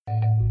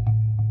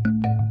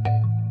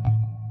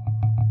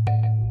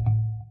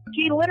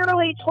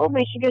literally told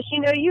me, she goes,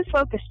 you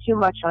focus too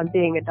much on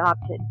being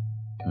adopted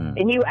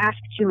and you ask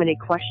too many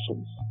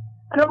questions.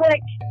 And I'm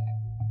like,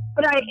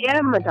 but I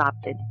am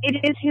adopted. It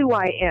is who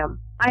I am.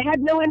 I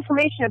had no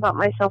information about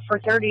myself for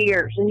 30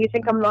 years, and you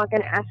think I'm not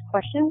going to ask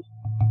questions?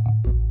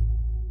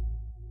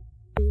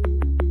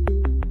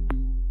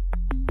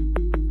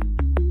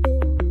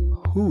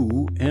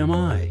 Who am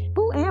I?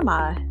 Who am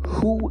I?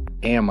 Who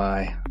am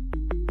I?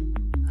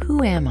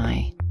 Who am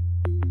I?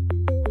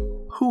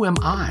 Who am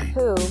I?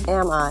 Who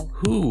am I?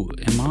 Who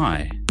am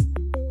I?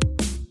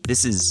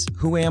 This is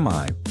Who Am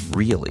I,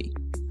 Really?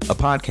 A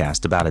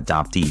podcast about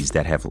adoptees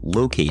that have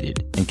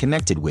located and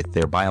connected with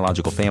their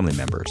biological family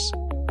members.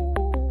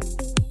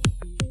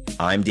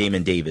 I'm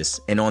Damon Davis,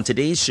 and on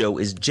today's show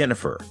is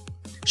Jennifer.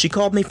 She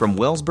called me from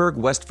Wellsburg,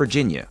 West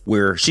Virginia,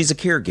 where she's a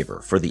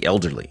caregiver for the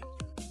elderly.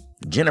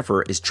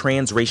 Jennifer is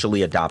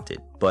transracially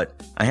adopted,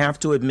 but I have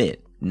to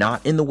admit,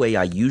 not in the way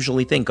I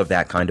usually think of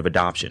that kind of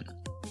adoption.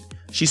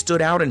 She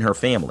stood out in her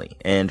family,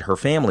 and her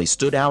family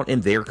stood out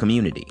in their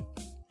community.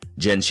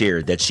 Jen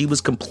shared that she was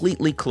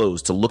completely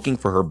closed to looking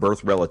for her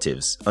birth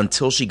relatives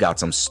until she got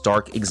some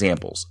stark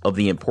examples of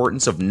the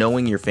importance of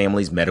knowing your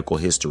family's medical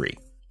history.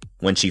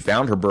 When she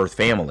found her birth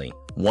family,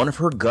 one of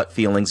her gut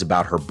feelings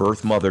about her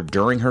birth mother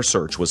during her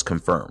search was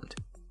confirmed.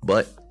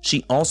 But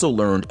she also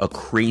learned a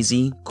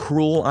crazy,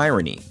 cruel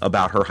irony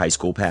about her high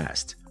school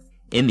past.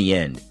 In the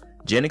end,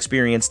 Jen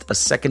experienced a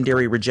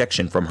secondary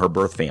rejection from her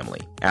birth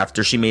family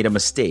after she made a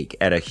mistake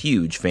at a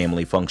huge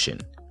family function.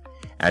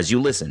 As you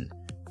listen,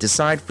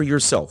 decide for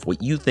yourself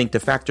what you think the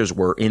factors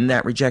were in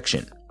that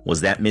rejection.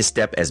 Was that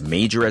misstep as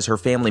major as her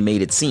family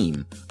made it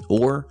seem,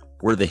 or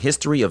were the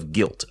history of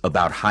guilt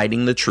about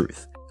hiding the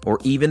truth, or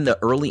even the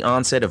early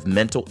onset of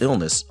mental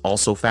illness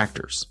also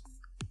factors?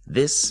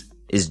 This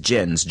is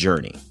Jen's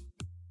journey.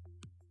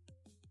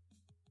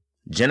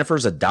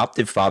 Jennifer's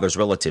adoptive father's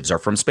relatives are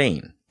from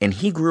Spain, and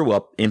he grew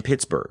up in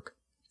Pittsburgh.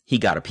 He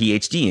got a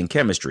PhD in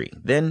chemistry,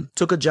 then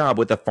took a job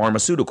with a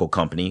pharmaceutical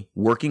company,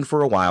 working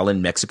for a while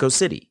in Mexico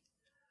City.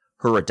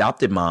 Her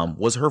adopted mom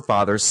was her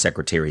father's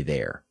secretary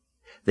there.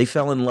 They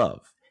fell in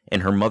love,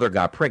 and her mother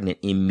got pregnant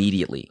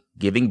immediately,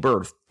 giving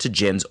birth to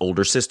Jen's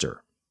older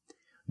sister.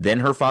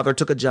 Then her father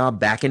took a job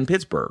back in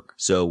Pittsburgh,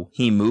 so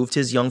he moved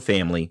his young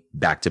family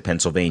back to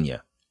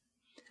Pennsylvania.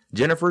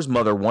 Jennifer's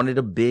mother wanted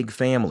a big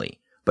family,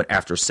 but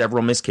after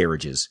several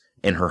miscarriages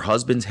and her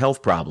husband's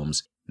health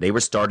problems, they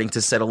were starting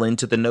to settle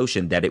into the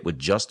notion that it would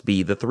just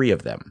be the three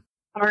of them.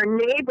 Our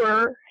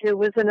neighbor, who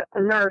was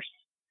a nurse,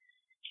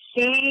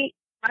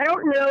 I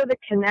don't know the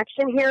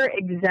connection here,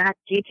 exact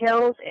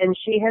details, and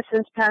she has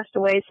since passed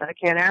away, so I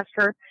can't ask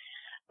her,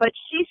 but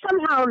she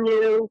somehow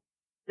knew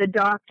the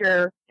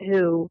doctor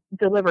who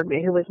delivered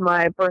me, who was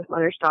my birth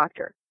mother's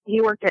doctor.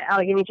 He worked at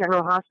Allegheny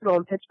General Hospital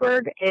in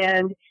Pittsburgh,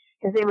 and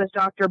his name was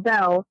Dr.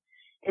 Bell,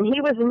 and he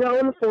was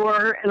known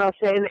for, and I'll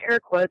say in air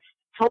quotes,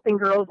 helping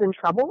girls in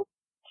trouble.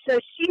 So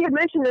she had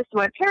mentioned this to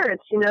my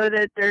parents,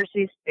 that there's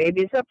these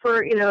babies up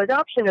for,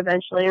 adoption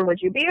eventually, and would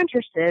you be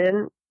interested?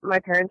 And my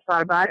parents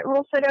thought about it and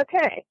we said,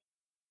 okay.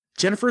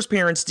 Jennifer's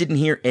parents didn't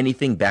hear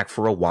anything back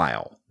for a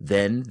while.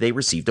 Then they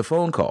received a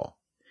phone call.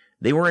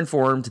 They were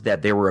informed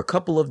that there were a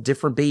couple of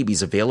different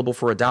babies available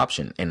for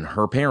adoption, and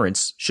her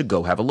parents should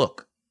go have a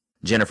look.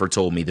 Jennifer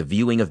told me the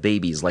viewing of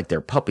babies like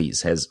they're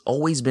puppies has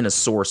always been a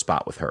sore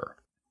spot with her.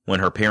 When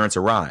her parents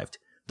arrived,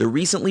 the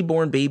recently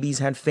born babies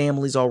had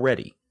families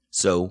already,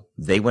 so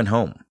they went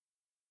home.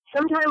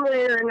 Sometime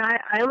later, and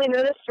I only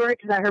know this story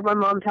because I heard my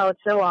mom tell it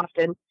so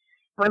often,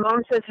 my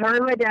mom says her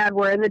and my dad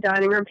were in the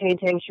dining room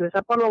painting. She was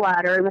up on a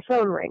ladder and the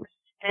phone rings.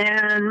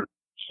 And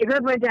she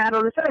heard my dad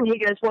on the phone. He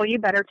goes, well, you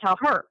better tell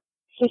her.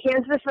 He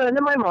hands the phone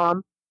to my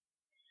mom.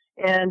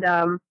 And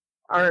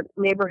our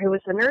neighbor who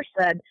was the nurse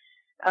said,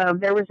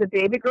 there was a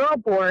baby girl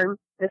born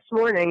this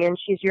morning and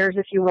she's yours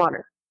if you want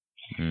her.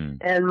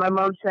 And my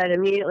mom said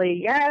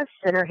immediately yes,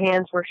 and her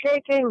hands were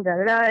shaking,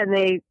 and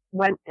they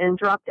went and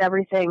dropped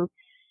everything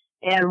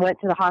and went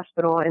to the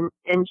hospital,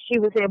 and she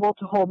was able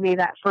to hold me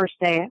that first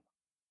day.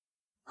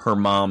 Her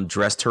mom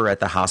dressed her at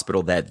the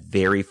hospital that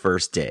very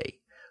first day,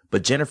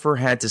 but Jennifer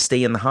had to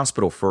stay in the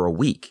hospital for a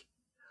week.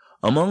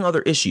 Among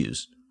other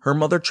issues, her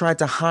mother tried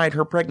to hide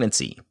her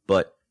pregnancy,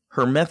 but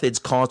her methods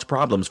caused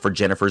problems for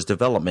Jennifer's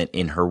development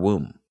in her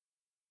womb.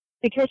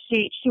 Because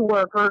she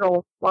wore a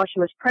girdle while she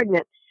was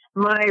pregnant,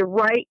 my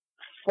right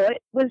foot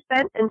was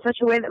bent in such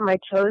a way that my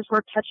toes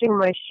were touching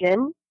my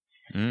shin.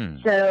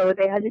 So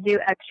they had to do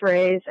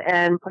x-rays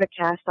and put a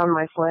cast on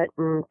my foot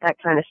and that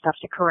kind of stuff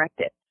to correct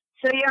it.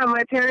 So yeah,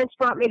 my parents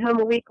brought me home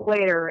a week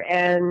later,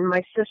 and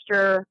my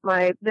sister,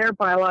 their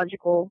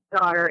biological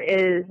daughter,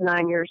 is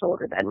 9 years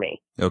older than me.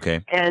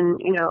 Okay. And,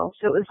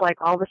 so it was like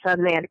all of a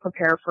sudden they had to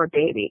prepare for a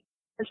baby.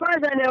 As far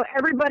as I know,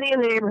 everybody in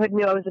the neighborhood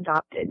knew I was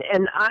adopted,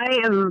 and I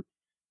am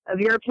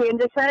of European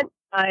descent.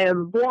 I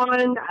am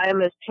blonde. I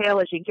am as pale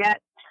as you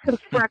get,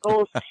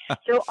 freckles.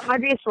 So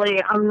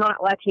obviously, I'm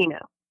not Latino.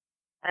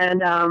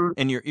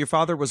 And your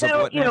father was of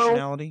what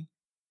nationality?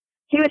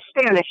 He was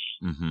Spanish.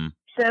 Mm-hmm.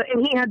 So,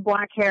 and he had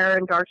black hair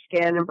and dark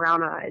skin and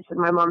brown eyes, and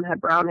my mom had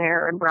brown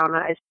hair and brown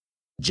eyes.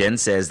 Jen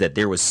says that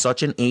there was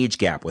such an age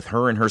gap with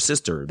her and her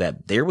sister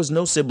that there was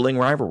no sibling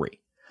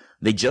rivalry.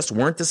 They just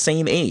weren't the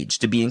same age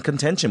to be in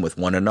contention with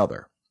one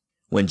another.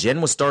 When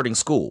Jen was starting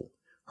school,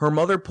 her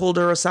mother pulled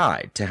her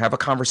aside to have a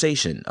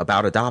conversation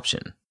about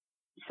adoption.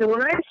 So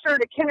when I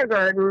started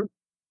kindergarten,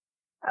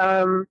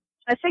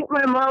 I think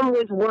my mom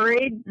was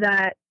worried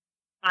that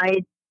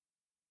I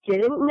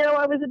didn't know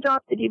I was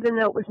adopted, even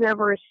though it was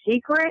never a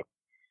secret.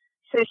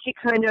 So she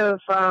kind of,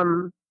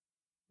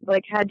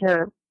 had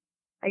to,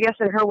 I guess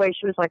in her way,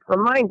 she was like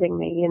reminding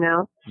me, you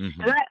know.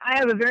 Mm-hmm. And I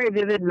have a very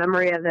vivid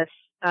memory of this.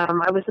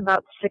 I was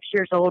about 6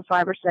 years old,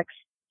 5 or 6.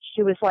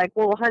 She was like,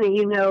 well, honey,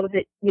 you know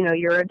that,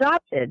 you're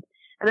adopted.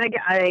 And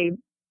I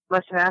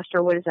must have asked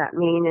her, what does that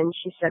mean? And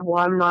she said,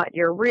 well, I'm not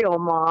your real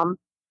mom.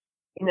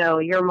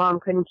 Your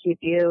mom couldn't keep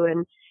you.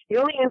 And the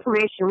only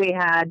information we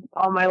had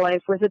all my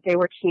life was that they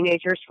were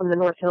teenagers from the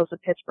North Hills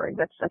of Pittsburgh.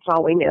 That's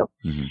all we knew.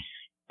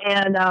 Mm-hmm.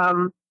 And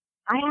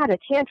I had a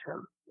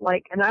tantrum,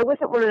 and I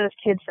wasn't one of those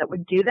kids that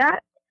would do that.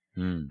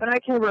 But I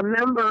can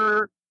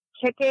remember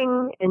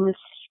kicking and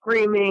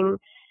screaming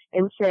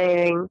and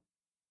saying,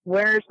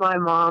 where's my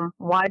mom?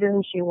 Why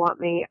doesn't she want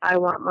me? I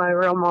want my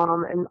real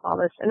mom, and all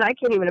this. And I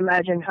can't even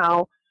imagine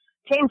how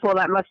painful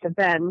that must have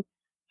been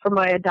for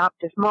my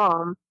adoptive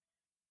mom,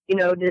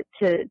 to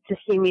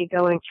see me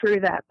going through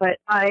that. But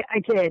I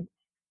did.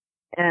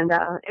 And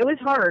it was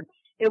hard.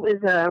 It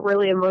was a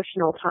really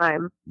emotional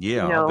time.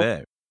 Yeah,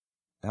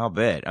 I'll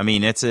bet. I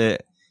mean,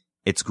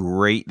 it's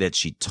great that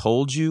she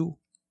told you.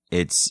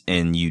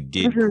 And you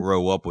did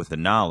grow up with the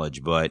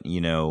knowledge, but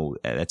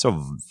that's a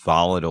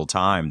volatile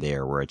time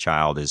there where a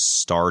child is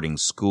starting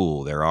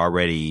school. They're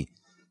already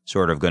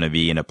sort of going to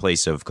be in a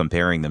place of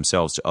comparing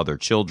themselves to other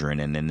children,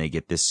 and then they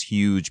get this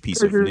huge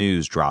piece of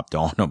news dropped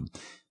on them.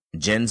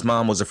 Jen's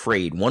mom was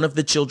afraid one of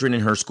the children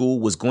in her school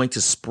was going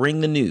to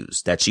spring the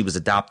news that she was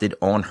adopted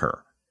on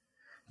her.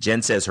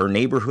 Jen says her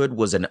neighborhood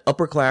was an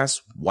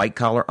upper-class,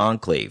 white-collar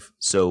enclave,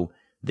 so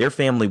their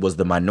family was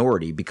the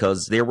minority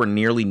because there were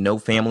nearly no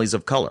families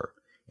of color,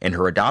 and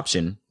her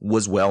adoption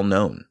was well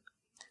known.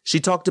 She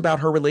talked about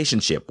her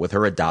relationship with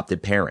her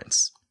adopted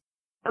parents.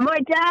 My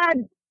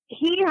dad,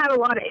 he had a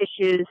lot of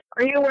issues.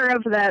 Are you aware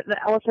of the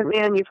Elephant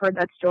Man? You've heard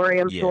that story,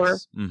 I'm sure.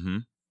 Mm-hmm.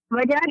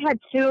 My dad had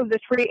 2 of the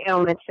 3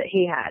 ailments that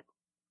he had.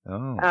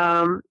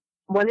 Oh.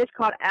 One is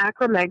called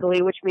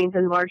acromegaly, which means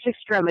enlarged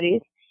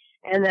extremities,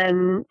 and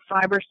then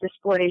fibrous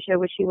dysplasia,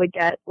 which he would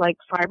get like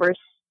fibrous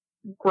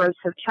growths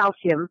of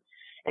calcium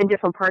in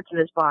different parts of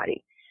his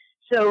body.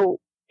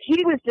 So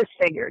he was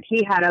disfigured.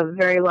 He had a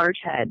very large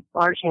head,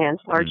 large hands,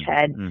 large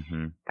head,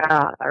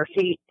 or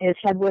feet. His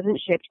head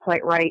wasn't shaped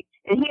quite right.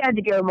 And he had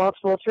to go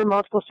through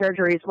multiple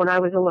surgeries when I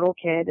was a little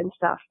kid and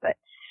stuff. But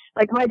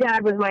my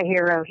dad was my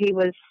hero. He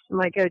was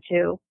my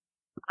go-to.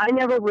 I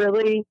never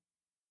really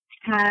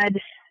had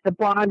the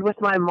bond with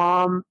my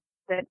mom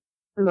that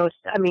I don't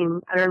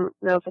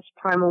know if it's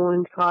primal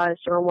wound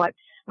caused or what.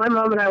 My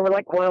mom and I were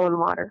like oil and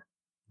water.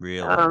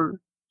 Really?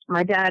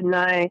 My dad and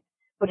I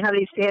would have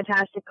these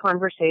fantastic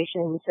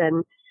conversations,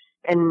 and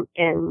he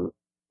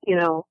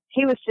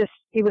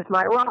was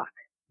my rock.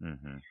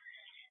 Mm-hmm.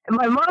 And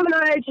my mom and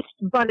I just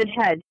butted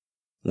heads.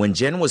 When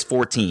Jen was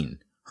 14,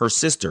 her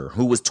sister,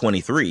 who was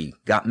 23,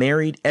 got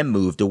married and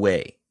moved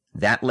away.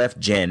 That left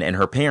Jen and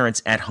her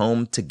parents at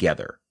home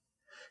together.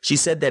 She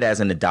said that as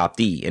an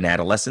adoptee in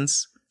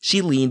adolescence,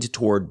 she leaned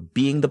toward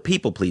being the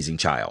people-pleasing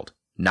child,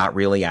 not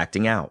really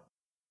acting out.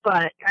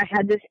 But I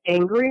had this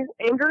anger in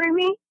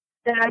me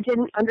that I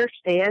didn't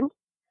understand.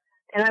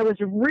 And I was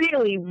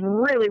really,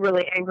 really,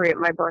 really angry at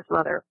my birth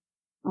mother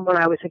when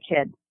I was a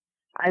kid.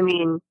 I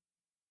mean,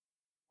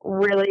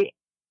 really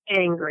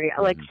angry.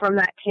 From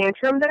that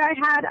tantrum that I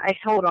had, I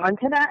held on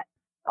to that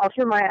all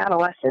through my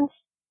adolescence.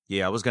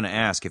 Yeah, I was going to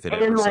ask if it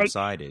ever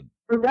subsided.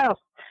 No.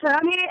 So,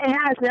 it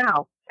has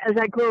now, as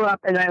I grew up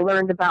and I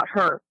learned about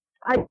her.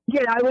 I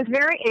was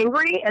very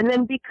angry, and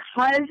then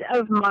because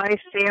of my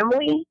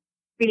family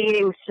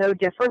being so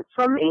different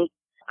from me,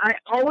 I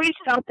always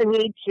felt the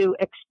need to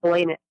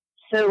explain it.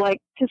 So,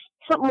 because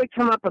something would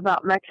come up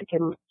about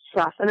Mexican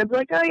stuff, and I'd be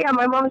like, oh, yeah,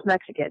 my mom's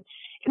Mexican.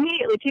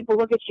 Immediately, people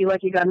look at you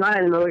like you got an eye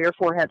in the middle of your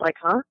forehead, like,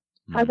 huh?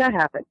 How's that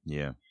happen?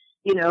 Yeah.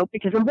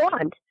 Because I'm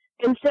blonde.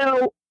 And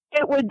so,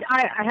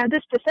 I had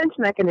this defense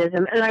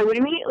mechanism, and I would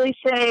immediately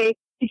say,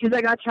 because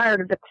I got tired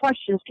of the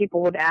questions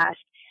people would ask,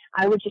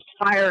 I would just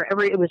fire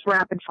it was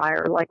rapid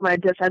fire, like my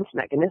defense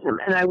mechanism.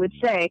 And I would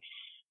say,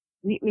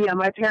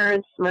 my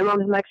parents, my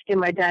mom's Mexican,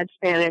 my dad's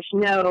Spanish.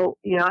 No,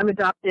 I'm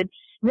adopted.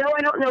 No,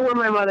 I don't know where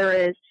my mother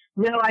is.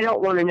 No, I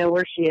don't want to know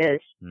where she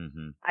is.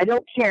 Mm-hmm. I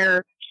don't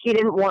care. She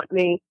didn't want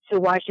me, so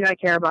why should I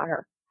care about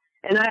her?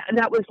 And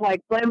that was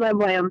like blam, blam,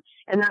 blam.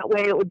 And that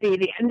way it would be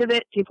the end of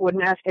it. People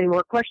wouldn't ask any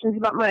more questions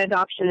about my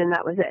adoption, and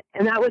that was it.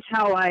 And that was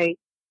how I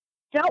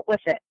dealt with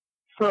it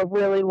for a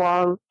really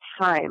long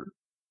time.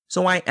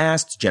 So I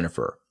asked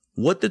Jennifer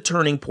what the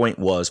turning point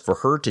was for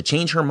her to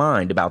change her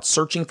mind about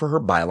searching for her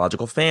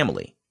biological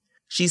family.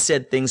 She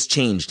said things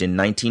changed in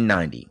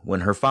 1990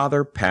 when her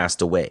father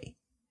passed away.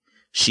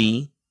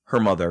 She, her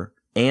mother,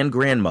 and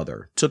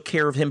grandmother took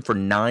care of him for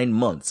 9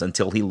 months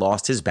until he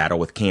lost his battle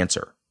with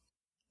cancer.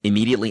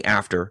 Immediately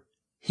after,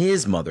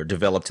 his mother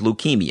developed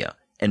leukemia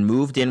and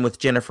moved in with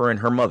Jennifer and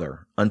her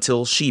mother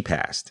until she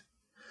passed.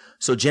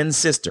 So Jen's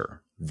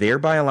sister, their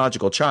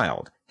biological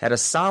child, had a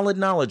solid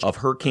knowledge of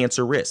her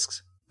cancer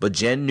risks, but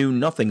Jen knew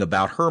nothing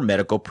about her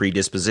medical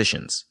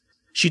predispositions.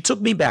 She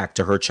took me back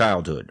to her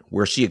childhood,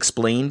 where she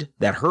explained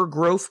that her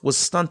growth was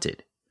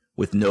stunted.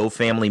 With no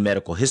family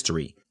medical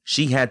history,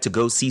 she had to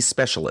go see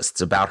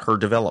specialists about her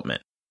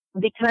development.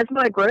 Because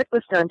my growth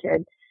was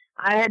stunted,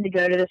 I had to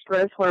go to this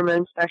growth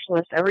hormone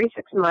specialist every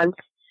 6 months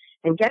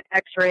and get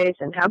x-rays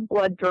and have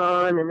blood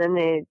drawn, and then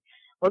they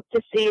look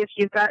to see if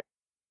you've got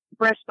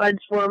breast buds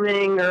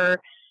forming, or,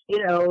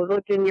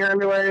 look in your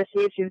underwear to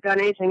see if you've got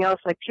anything else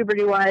like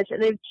puberty-wise,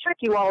 and they check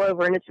you all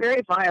over, and it's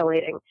very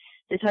violating,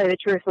 to tell you the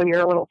truth, when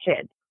you're a little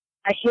kid.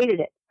 I hated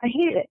it.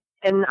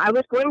 And I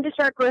was going to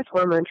start growth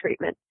hormone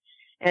treatment.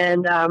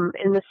 And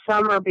in the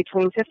summer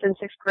between 5th and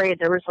 6th grade,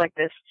 there was like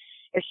this,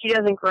 if she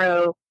doesn't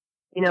grow,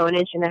 1.5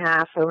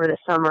 inches over the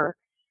summer,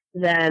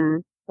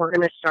 then we're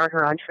going to start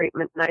her on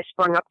treatment. And I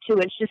sprung up 2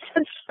 inches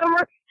this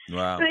summer.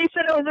 Wow. So they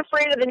said I was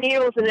afraid of the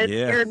needles, and it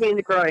scared me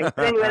into growing. But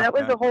anyway, that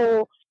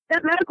was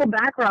that medical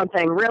background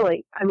thing,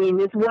 really,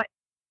 is what,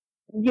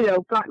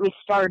 got me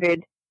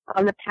started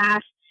on the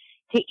path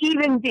to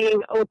even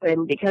being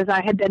open, because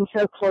I had been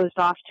so closed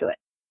off to it.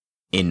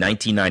 In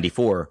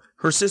 1994,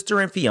 her sister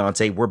and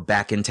fiance were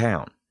back in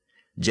town.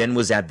 Jen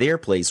was at their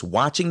place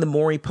watching the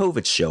Maury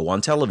Povich show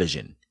on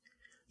television.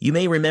 You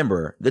may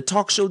remember, the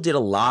talk show did a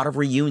lot of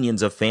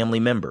reunions of family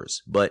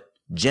members, but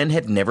Jen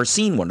had never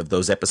seen one of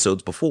those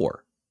episodes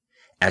before.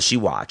 As she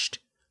watched,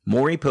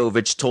 Maury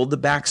Povich told the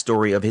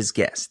backstory of his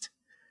guest.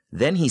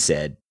 Then he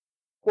said,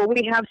 "Well,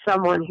 we have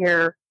someone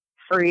here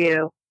for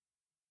you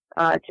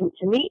to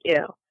meet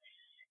you."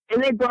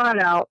 And they brought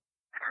out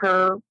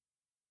her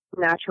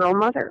natural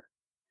mother.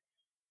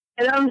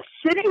 And I'm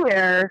sitting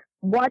there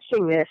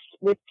watching this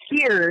with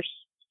tears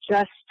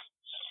just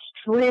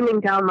streaming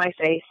down my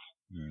face.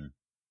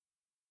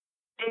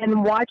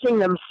 And watching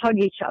them hug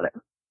each other.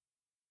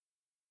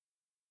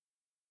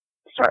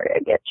 Sorry, I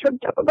get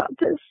choked up about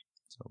this.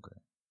 It's okay.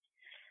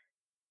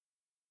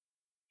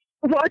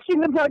 Watching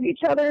them hug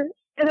each other,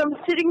 and I'm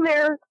sitting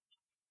there,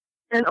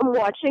 and I'm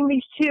watching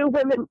these 2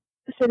 women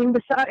sitting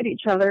beside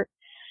each other,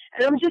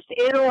 and I'm just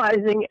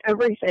analyzing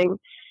everything.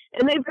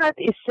 And they've got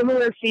these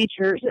similar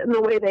features, and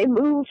the way they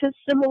move is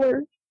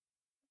similar.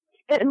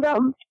 And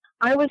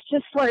I was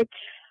just like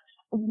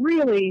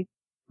really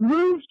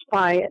moved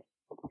by it.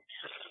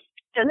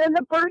 And then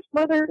the birth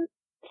mother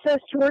says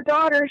to her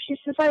daughter, she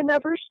says, "I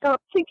never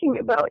stopped thinking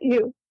about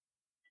you."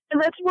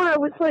 And that's where I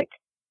was like,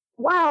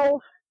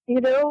 wow,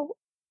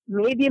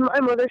 maybe my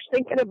mother's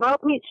thinking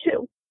about me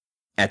too.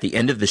 At the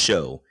end of the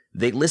show,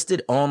 they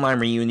listed online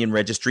reunion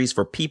registries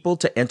for people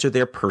to enter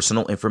their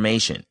personal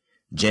information.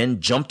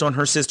 Jen jumped on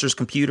her sister's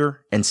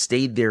computer and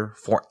stayed there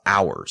for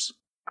hours.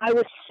 I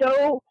was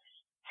so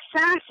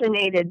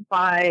fascinated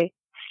by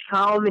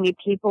how many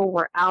people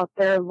were out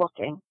there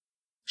looking.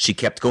 She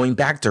kept going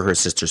back to her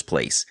sister's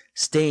place,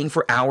 staying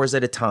for hours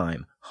at a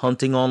time,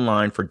 hunting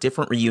online for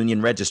different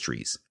reunion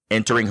registries,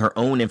 entering her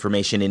own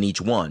information in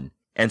each one,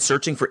 and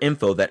searching for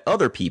info that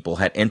other people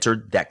had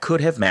entered that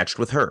could have matched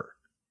with her.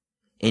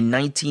 In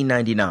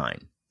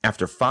 1999,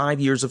 after 5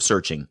 years of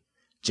searching,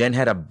 Jen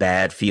had a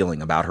bad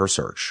feeling about her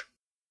search.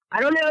 I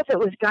don't know if it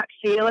was gut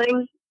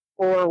feeling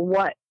or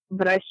what,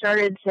 but I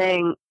started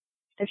saying,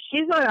 if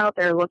she's not out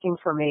there looking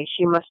for me,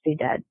 she must be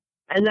dead.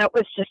 And that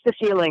was just the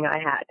feeling I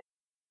had.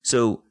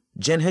 So,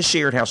 Jen has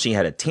shared how she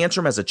had a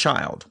tantrum as a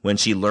child when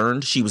she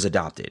learned she was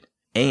adopted,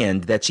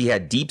 and that she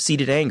had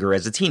deep-seated anger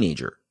as a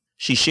teenager.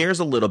 She shares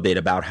a little bit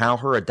about how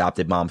her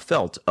adopted mom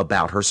felt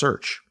about her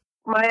search.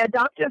 My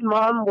adoptive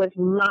mom was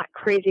not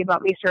crazy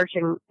about me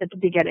searching at the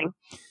beginning.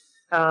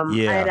 I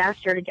had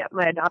asked her to get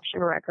my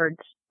adoption records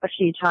a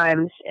few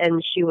times,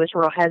 and she was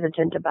real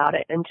hesitant about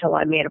it until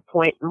I made a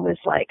point and was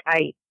like,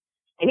 I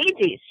need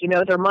these.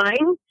 They're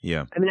mine.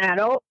 Yeah. I'm an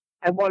adult.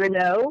 I want to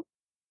know,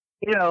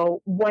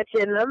 what's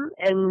in them,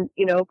 and,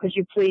 could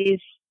you please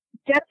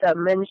get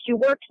them? And she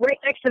worked right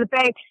next to the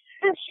bank,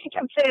 and she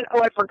kept saying,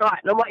 "Oh, I forgot."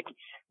 And I'm like,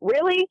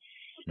 really?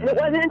 And it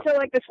wasn't until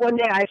like this one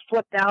day I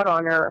flipped out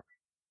on her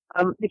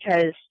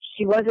because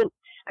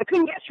I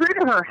couldn't get through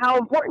to her how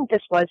important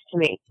this was to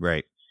me.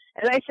 Right.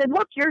 And I said,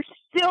 "Look, you're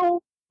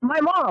still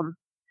my mom.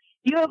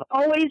 You have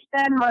always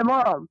been my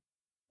mom."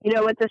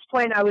 At this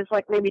point, I was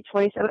like maybe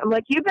 27. I'm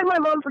like, "You've been my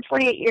mom for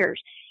 28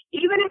 years.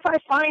 Even if I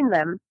find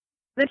them,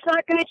 that's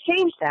not going to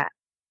change that."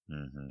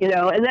 Mm-hmm.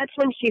 And that's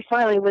when she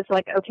finally was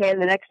like, okay, and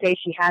the next day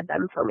she had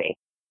them for me.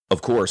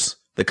 Of course,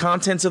 the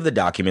contents of the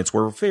documents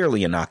were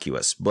fairly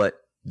innocuous, but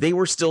they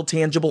were still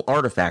tangible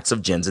artifacts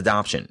of Jen's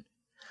adoption.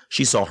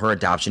 She saw her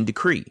adoption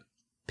decree,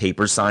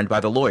 papers signed by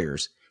the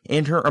lawyers,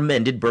 and her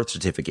amended birth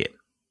certificate.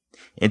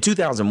 In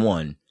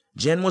 2001,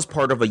 Jen was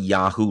part of a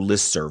Yahoo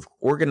listserv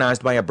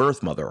organized by a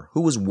birth mother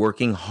who was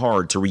working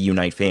hard to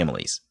reunite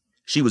families.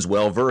 She was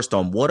well versed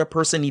on what a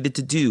person needed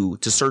to do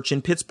to search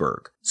in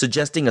Pittsburgh,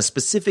 suggesting a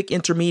specific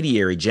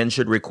intermediary Jen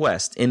should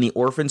request in the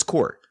orphan's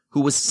court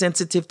who was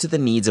sensitive to the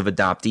needs of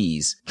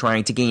adoptees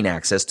trying to gain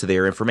access to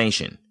their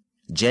information.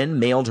 Jen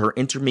mailed her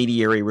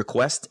intermediary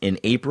request in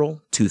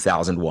April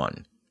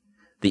 2001.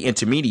 The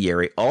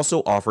intermediary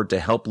also offered to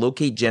help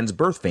locate Jen's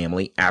birth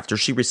family after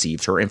she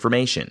received her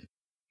information.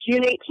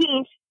 June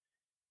 18th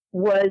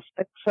was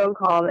a phone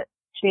call that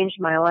changed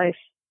my life.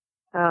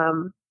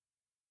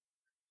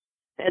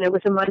 And it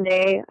was a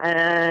Monday,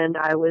 and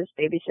I was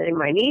babysitting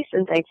my niece,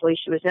 and thankfully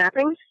she was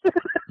napping.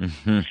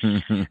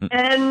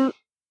 And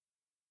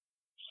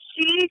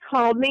she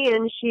called me,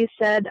 and she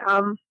said,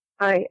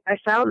 I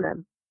found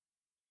them.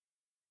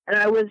 And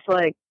I was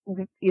like,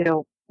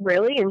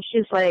 really? And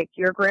she's like,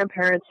 your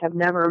grandparents have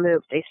never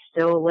moved. They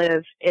still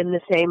live in the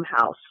same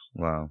house.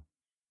 Wow.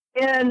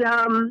 And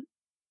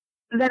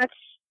that's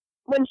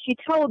when she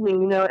told me,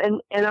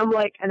 and I'm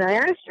like, and I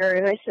asked her,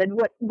 and I said,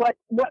 what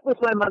was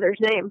my mother's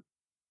name?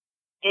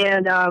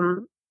 And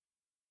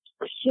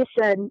she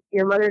said,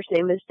 your mother's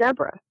name is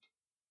Deborah.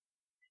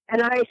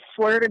 And I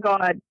swear to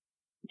God,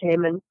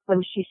 Damon,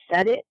 when she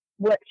said it,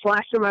 what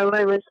flashed in my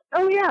mind was,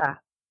 oh yeah,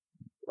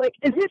 like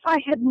as if I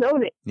had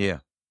known it. Yeah.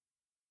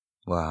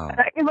 Wow.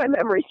 Back in my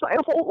memories my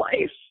whole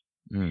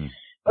life.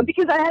 But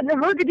because I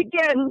hadn't heard it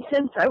again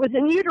since I was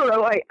in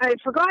utero, I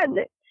had forgotten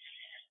it.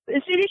 But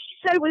as soon as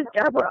she said it was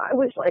Deborah, I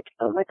was like,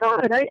 oh my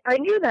God, I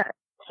knew that.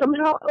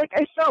 Somehow, like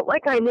I felt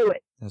like I knew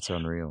it. That's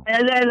unreal.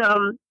 And then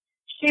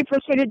she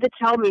proceeded to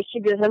tell me, she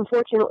goes,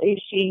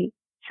 unfortunately, she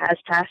has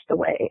passed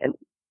away. And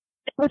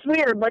it was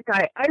weird. Like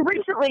I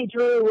recently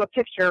drew a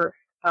picture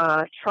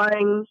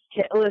trying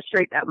to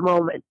illustrate that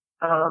moment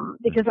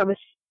because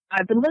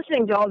I've been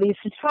listening to all these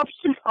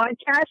adoption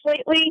podcasts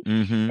lately,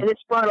 and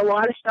it's brought a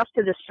lot of stuff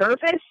to the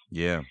surface.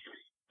 Yeah.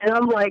 And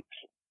I'm like,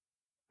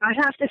 I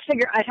have to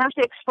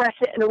express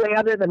it in a way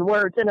other than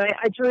words. And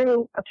I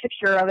drew a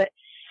picture of it,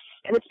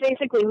 and it's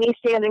basically me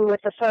standing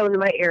with the phone in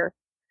my ear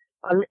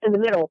in the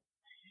middle.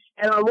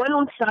 And on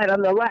one side,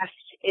 on the left,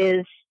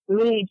 is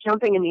me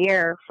jumping in the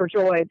air for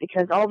joy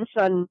because all of a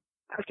sudden,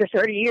 after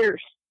 30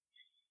 years,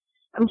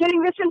 I'm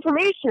getting this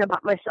information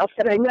about myself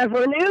that I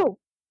never knew.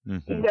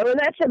 And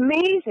that's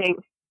amazing.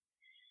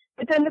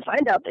 But then to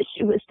find out that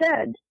she was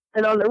dead.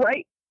 And on the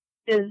right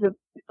is an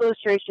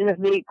illustration of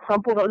me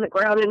crumpled on the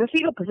ground in a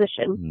fetal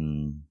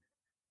position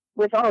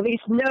with all these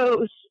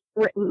no's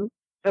written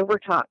over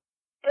top.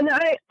 And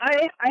I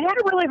had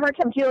a really hard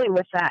time dealing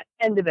with that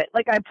end of it.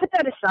 Like I put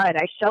that aside.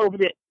 I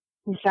shelved it,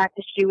 the fact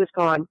that she was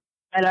gone.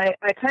 And I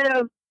kind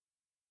of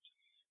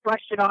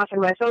brushed it off in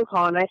my phone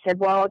call. And I said,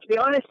 well, to be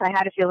honest, I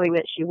had a feeling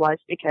that she was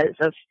because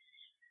of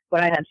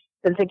what I had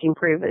been thinking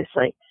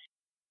previously.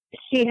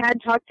 She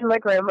had talked to my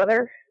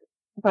grandmother.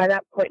 By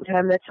that point in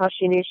time, that's how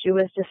she knew she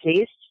was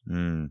deceased.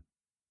 And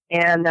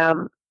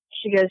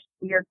she goes,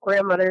 your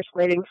grandmother's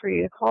waiting for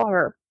you to call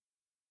her.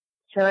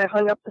 So I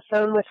hung up the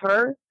phone with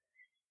her,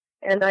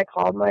 and I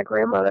called my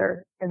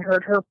grandmother and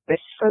heard her voice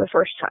for the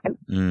first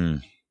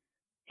time.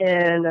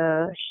 And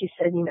she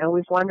said,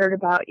 we've wondered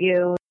about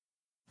you.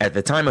 At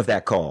the time of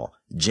that call,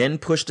 Jen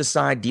pushed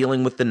aside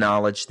dealing with the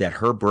knowledge that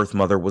her birth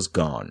mother was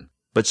gone.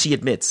 But she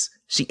admits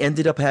she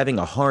ended up having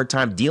a hard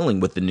time dealing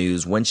with the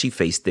news when she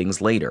faced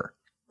things later.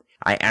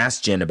 I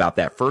asked Jen about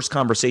that first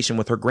conversation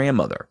with her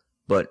grandmother,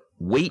 but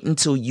wait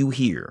until you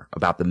hear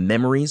about the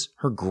memories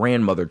her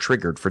grandmother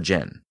triggered for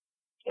Jen.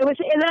 It was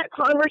in that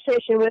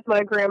conversation with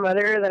my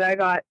grandmother that I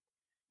got,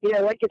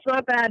 it's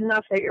not bad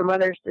enough that your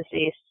mother's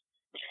deceased.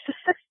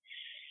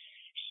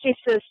 She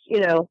says,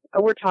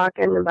 we're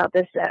talking about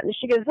this, that. And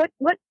she goes,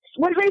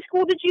 what high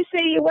school did you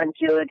say you went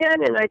to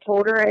again? And I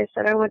told her, I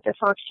said, I went to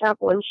Fox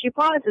Chapel. And she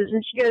pauses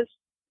and she goes,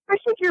 I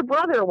think your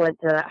brother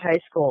went to that high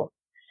school.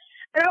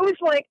 And I was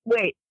like,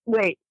 wait,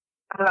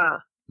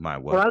 my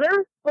what?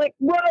 Brother? Like,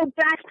 whoa,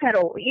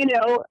 backpedal,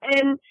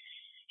 And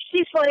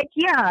she's like,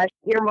 yeah,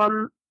 your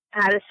mom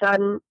had a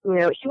son,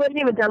 she wasn't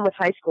even done with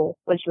high school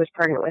when she was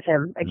pregnant with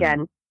him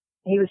again.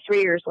 He was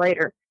 3 years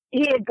later.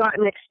 He had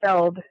gotten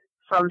expelled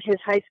from his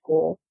high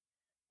school,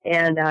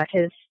 and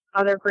his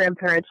other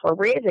grandparents were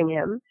raising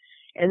him,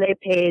 and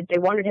they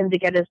wanted him to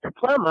get his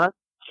diploma,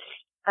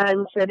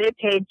 and so they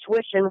paid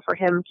tuition for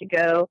him to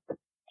go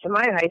to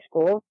my high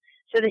school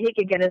so that he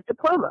could get his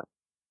diploma.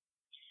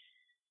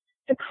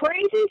 The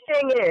crazy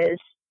thing is,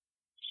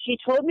 she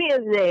told me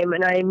his name,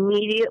 and I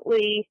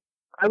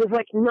was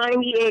like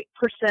 98%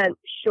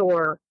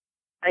 sure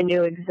I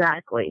knew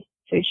exactly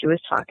who she was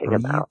talking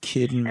about. Are you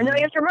kidding me? And I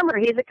have to remember,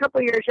 he's a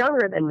couple years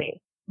younger than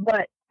me.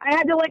 But I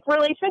had to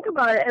really think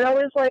about it. And I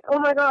was like, oh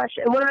my gosh.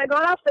 And when I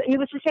got off he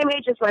was the same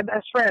age as my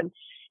best friend.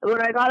 And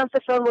when I got off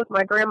the phone with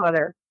my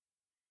grandmother,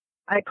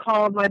 I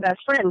called my best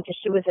friend because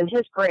she was in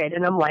his grade.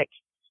 And I'm like,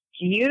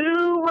 do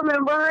you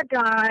remember a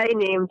guy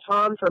named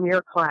Tom from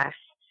your class?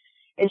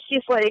 And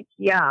she's like,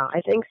 yeah,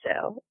 I think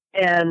so.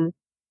 And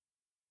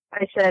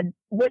I said,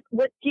 what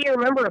do you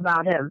remember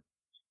about him?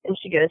 And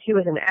she goes, he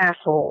was an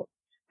asshole.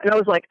 And I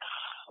was like,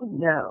 oh,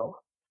 no.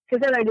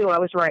 Because then I knew I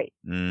was right.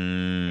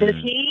 Because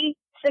he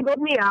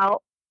singled me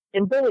out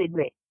and bullied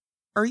me.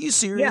 Are you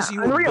serious? Yeah,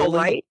 You were unreal,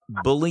 right?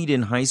 bullied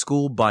in high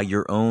school by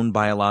your own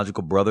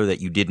biological brother that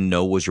you didn't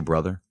know was your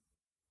brother?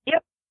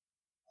 Yep.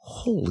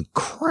 Holy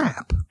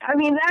crap. I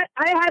mean,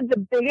 I had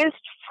the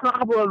biggest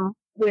problem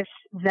with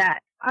that.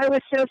 I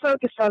was so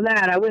focused on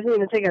that. I wasn't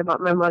even thinking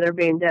about my mother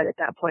being dead at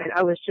that point.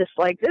 I was just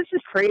like, this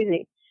is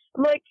crazy.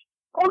 I'm like,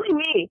 only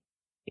me,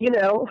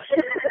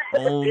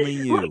 Only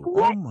you. Like,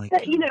 what? Oh, my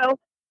God.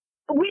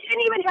 We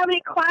didn't even have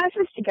any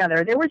classes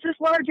together. There was this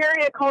large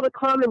area called a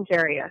commons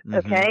area,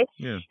 okay?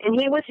 Yeah. And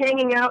he was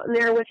hanging out in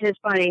there with his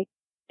buddy.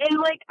 And,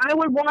 I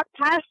would walk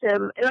past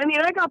him. And,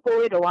 I got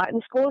bullied a lot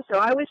in school, so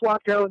I always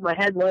walked around with my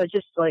head low,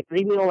 just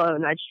leave me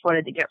alone. I just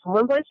wanted to get from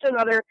one place to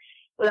another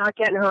without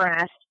getting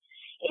harassed.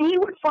 And he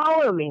would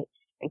follow me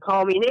and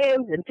call me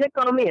names and pick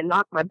on me and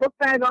knock my book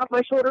bag off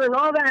my shoulder and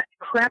all that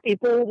crappy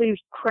bully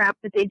crap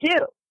that they do,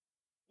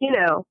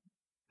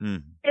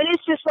 And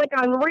it's just,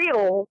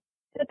 unreal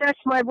that that's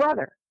my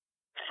brother.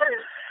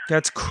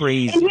 That's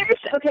crazy. And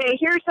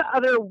here's the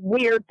other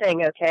weird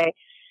thing, okay?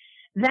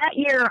 That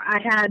year I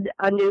had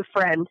a new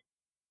friend,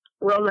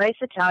 real nice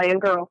Italian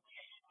girl,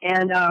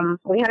 and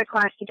we had a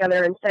class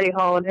together in study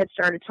hall and had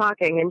started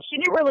talking, and she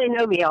didn't really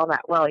know me all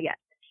that well yet.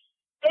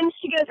 And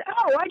she goes,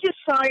 oh, I just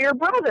saw your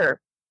brother.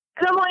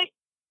 And I'm like,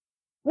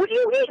 what do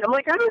you mean? I'm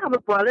like, I don't have a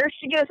brother.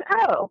 She goes,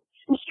 oh.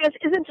 And she goes,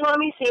 isn't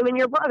Tommy Seaman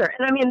your brother?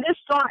 And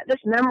this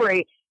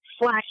memory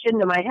flashed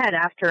into my head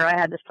after I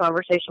had this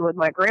conversation with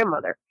my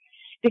grandmother.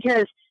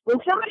 Because when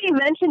somebody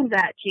mentions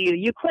that to you,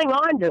 you cling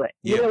on to it.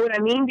 Yeah. You know what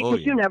I mean?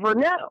 Because you never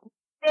know.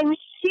 And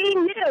she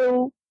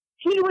knew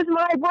he was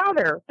my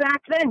brother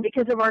back then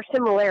because of our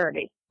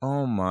similarity.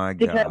 Oh, my God.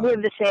 Because we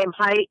have the same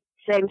height,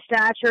 same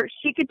stature.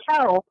 She could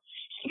tell.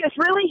 She goes,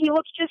 really? He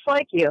looks just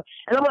like you.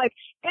 And I'm like,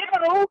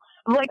 ew.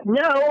 I'm like,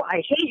 no,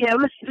 I hate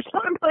him. He's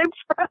not my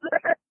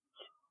brother.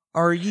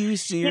 Are you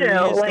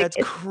serious? That's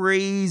it's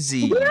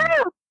crazy.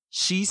 Yeah.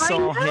 She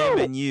saw him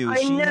and you.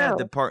 She had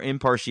the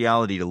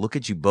impartiality to look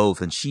at you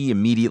both, and she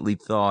immediately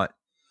thought,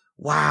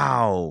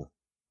 wow,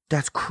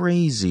 that's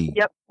crazy.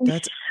 Yep.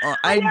 That's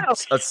I'm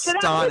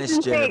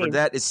astonished, Jennifer.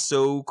 That is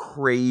so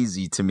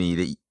crazy to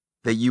me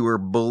that you were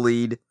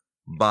bullied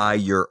by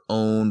your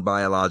own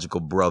biological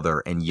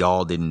brother and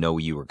y'all didn't know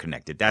you were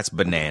connected. That's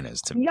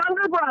bananas to me.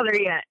 Younger brother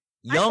yet.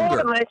 Younger. I told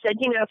him, I said,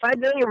 if I'd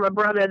known you were my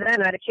brother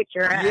then, I'd have kicked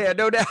your ass. Yeah,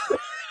 no doubt.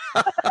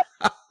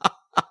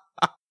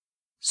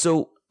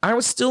 So I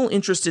was still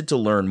interested to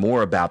learn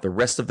more about the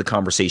rest of the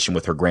conversation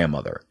with her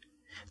grandmother.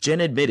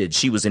 Jen admitted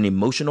she was an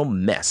emotional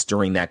mess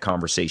during that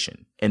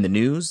conversation, and the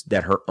news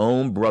that her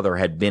own brother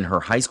had been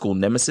her high school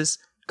nemesis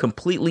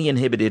completely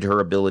inhibited her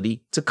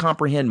ability to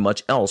comprehend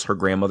much else her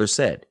grandmother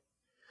said.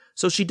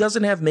 So she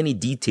doesn't have many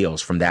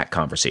details from that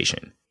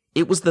conversation.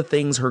 It was the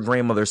things her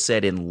grandmother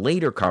said in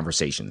later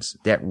conversations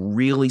that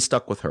really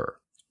stuck with her.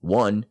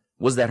 One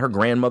was that her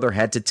grandmother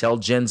had to tell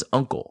Jen's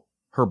uncle,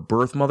 her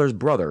birth mother's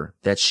brother,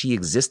 that she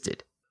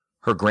existed.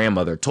 Her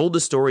grandmother told the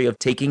story of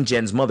taking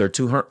Jen's mother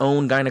to her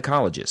own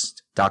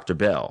gynecologist, Dr.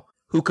 Bell,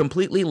 who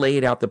completely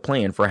laid out the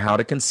plan for how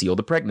to conceal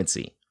the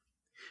pregnancy.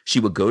 She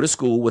would go to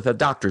school with a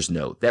doctor's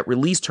note that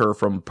released her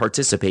from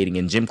participating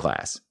in gym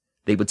class.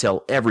 They would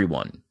tell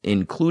everyone,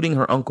 including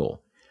her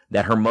uncle,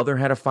 that her mother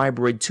had a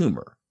fibroid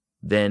tumor.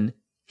 Then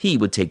he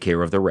would take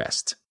care of the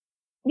rest.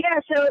 Yeah,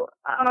 so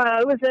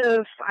I was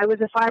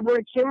a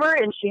fibroid tumor,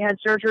 and she had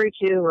surgery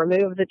to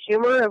remove the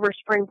tumor over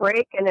spring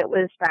break, and it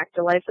was back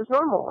to life as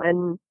normal,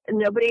 and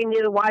nobody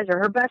knew the wiser.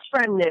 Her best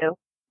friend knew.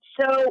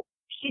 So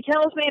she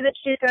tells me that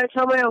she's got to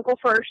tell my uncle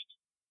first.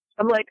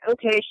 I'm like,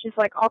 okay. She's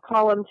like, I'll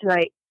call him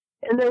tonight.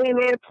 And then we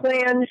made a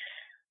plan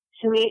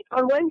to meet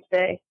on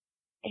Wednesday.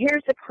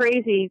 Here's the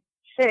crazy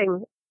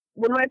thing.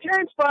 When my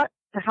parents bought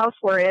the house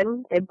we're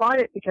in, they bought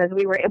it because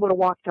we were able to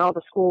walk to all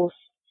the schools.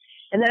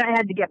 And then I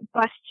had to get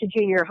bused to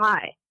junior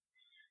high.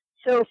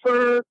 So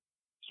for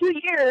 2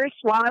 years,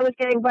 while I was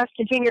getting bused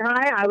to junior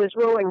high, I was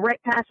rolling right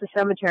past the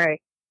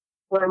cemetery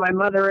where my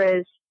mother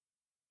is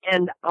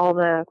and all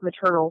the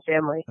maternal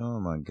family. Oh,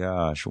 my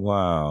gosh.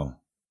 Wow.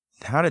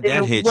 How did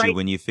that hit you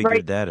when you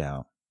figured that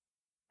out?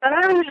 It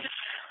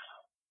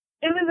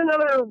was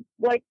another,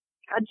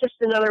 just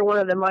another one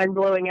of the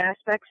mind-blowing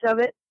aspects of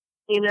it,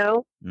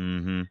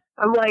 Mm-hmm.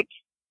 I'm like,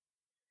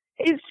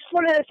 it's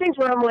one of the things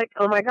where I'm like,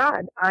 oh, my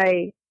God,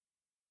 I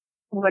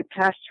went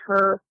past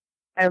her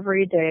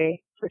every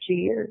day for 2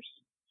 years.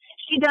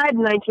 She died in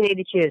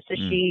 1982, so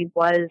she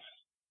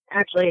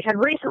had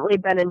recently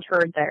been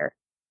interred there.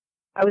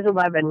 I was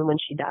 11 when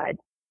she died.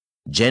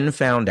 Jen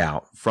found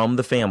out from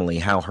the family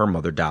how her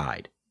mother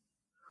died.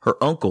 Her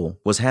uncle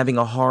was having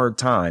a hard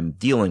time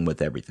dealing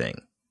with everything.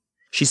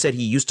 She said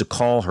he used to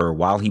call her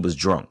while he was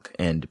drunk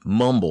and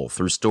mumble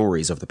through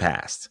stories of the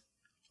past.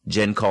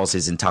 Jen calls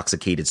his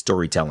intoxicated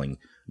storytelling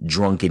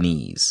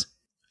drunkenese.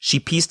 She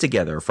pieced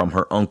together from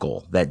her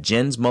uncle that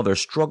Jen's mother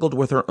struggled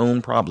with her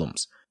own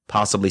problems,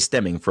 possibly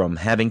stemming from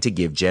having to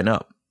give Jen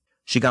up.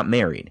 She got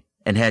married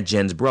and had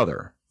Jen's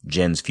brother,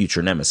 Jen's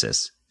future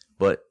nemesis,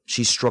 but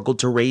she struggled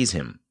to raise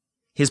him.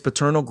 His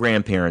paternal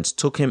grandparents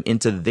took him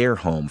into their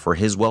home for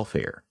his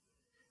welfare.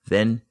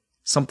 Then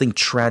something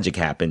tragic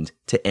happened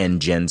to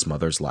end Jen's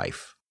mother's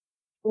life.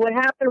 What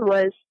happened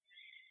was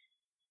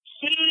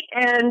she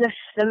and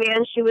the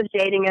man she was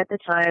dating at the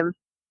time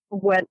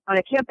went on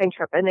a camping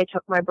trip, and they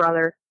took my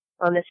brother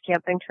on this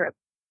camping trip.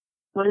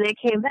 When they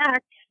came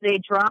back, they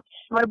dropped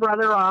my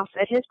brother off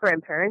at his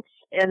grandparents',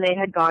 and they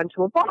had gone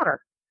to a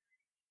bar.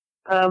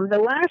 The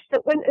last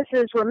that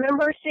witnesses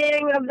remember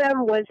seeing of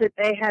them was that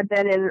they had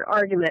been in an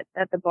argument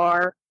at the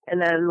bar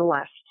and then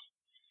left.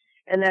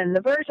 And then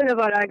the version of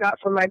what I got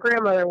from my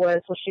grandmother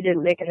was, well, she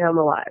didn't make it home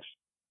alive.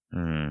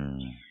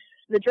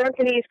 The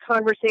drunkenese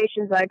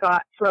conversations I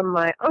got from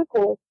my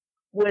uncle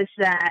was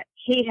that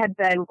he had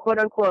been, quote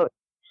unquote,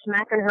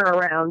 smacking her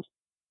around.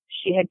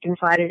 She had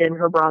confided in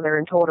her brother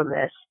and told him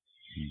this.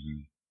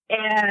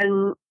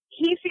 And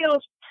he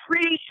feels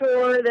pretty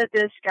sure that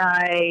this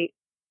guy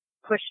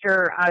pushed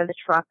her out of the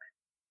truck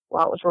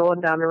while it was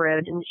rolling down the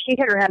road, and she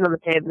hit her head on the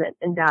pavement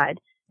and died,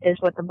 is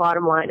what the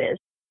bottom line is.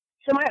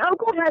 So my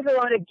uncle has a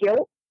lot of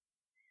guilt.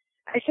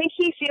 I think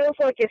he feels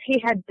like if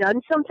he had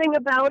done something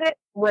about it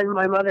when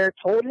my mother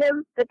told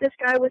him that this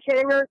guy was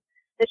hitting her,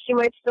 that she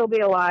might still be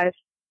alive.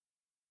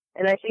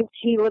 And I think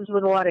he lives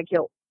with a lot of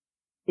guilt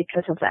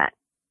because of that.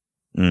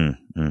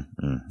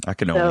 I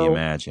can only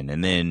imagine.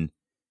 And then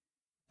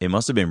it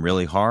must have been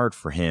really hard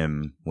for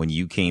him when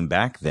you came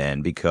back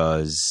then,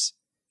 because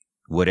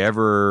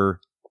whatever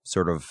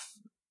sort of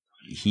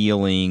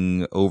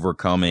healing,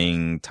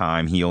 overcoming,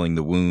 time healing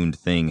the wound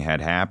thing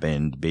had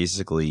happened,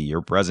 basically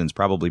your presence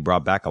probably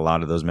brought back a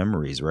lot of those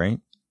memories, right?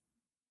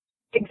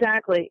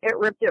 Exactly. It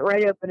ripped it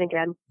right open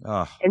again.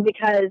 And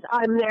because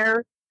I'm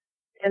there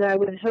and I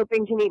was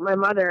hoping to meet my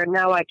mother and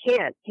now I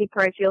can't, he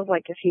probably feels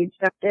like if he'd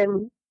stepped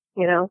in,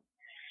 you know.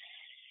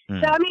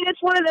 So, I mean,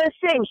 it's one of those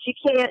things. You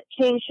can't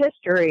change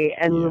history,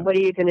 and what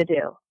are you going to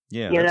do?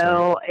 Yeah, you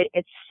know, right.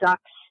 it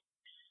sucks.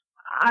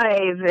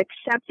 I've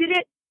accepted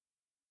it.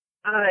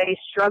 I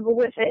struggle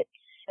with it.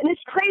 And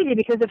it's crazy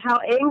because of how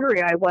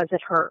angry I was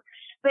at her.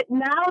 But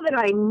now that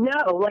I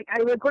know, like, I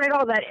regret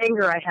all that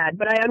anger I had,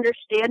 but I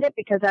understand it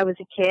because I was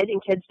a kid,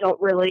 and kids don't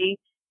really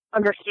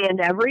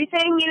understand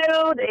everything, you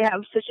know. They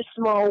have such a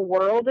small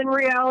world in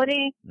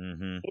reality.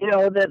 You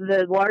know,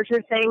 the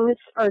larger things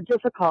are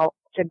difficult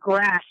to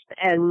grasp,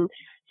 and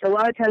so a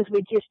lot of times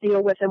we just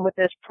deal with them with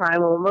this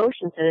primal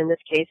emotions, and in this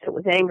case it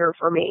was anger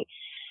for me.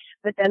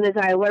 But then as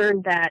I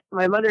learned that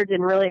my mother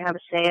didn't really have a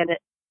say in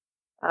it,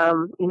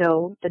 you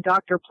know, the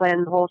doctor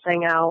planned the whole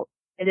thing out.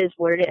 It is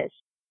what it is.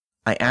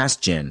 I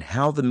asked Jen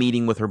how the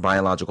meeting with her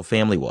biological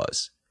family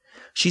was.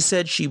 She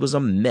said she was a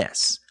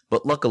mess,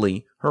 but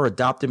luckily her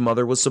adopted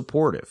mother was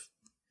supportive.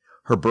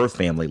 Her birth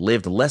family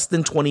lived less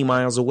than 20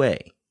 miles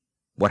away.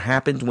 What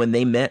happened when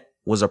they met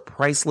was a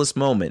priceless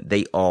moment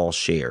they all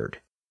shared.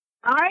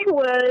 I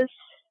was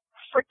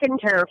freaking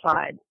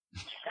terrified.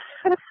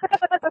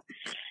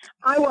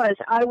 I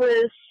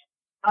was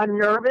a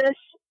nervous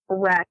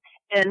wreck.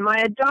 And my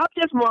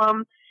adoptive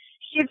mom,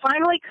 she had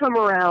finally come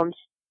around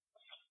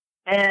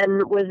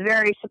and was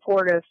very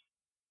supportive.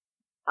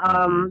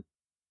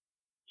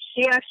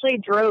 She actually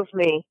drove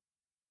me.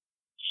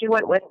 She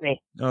went with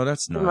me. Oh,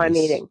 that's nice. To my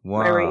meeting,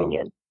 wow. My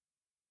reunion.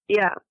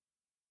 Yeah.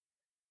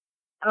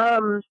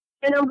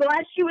 And I'm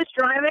glad she was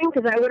driving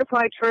because I would have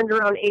probably turned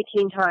around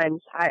 18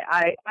 times.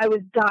 I was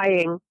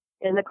dying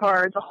in the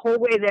car the whole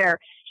way there.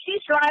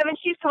 She's driving,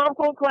 she's calm,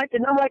 cool, collected,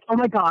 and I'm like, oh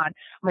my God,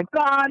 oh my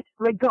God,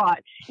 oh my God.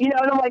 You know,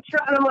 and I'm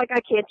like, I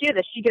can't do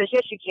this. She goes,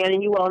 yes, you can,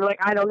 and you will. And I'm like,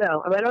 I don't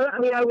know. I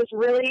mean, I was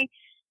really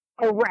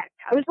a wreck.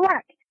 I was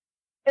wrecked.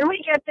 And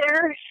we get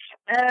there,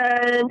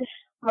 and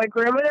my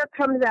grandmother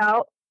comes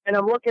out, and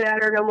I'm looking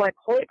at her, and I'm like,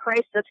 holy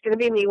Christ, that's going to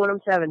be me when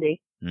I'm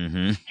 70.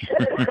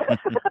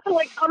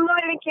 Like, I'm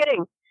not even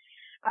kidding.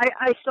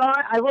 I saw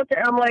it, I looked at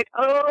her, I'm like,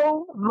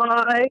 oh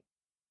my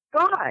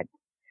God.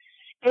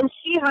 And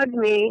she hugged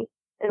me,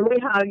 and we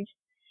hugged.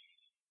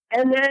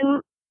 And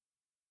then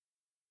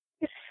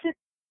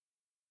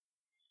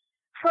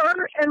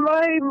her and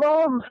my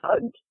mom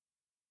hugged.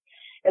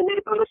 And they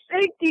both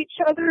thanked each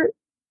other.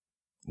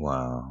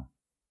 Wow.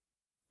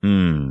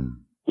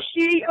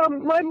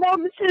 My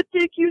mom said,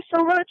 thank you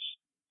so much.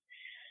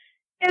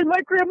 And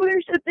my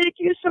grandmother said, thank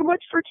you so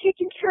much for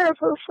taking care of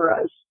her for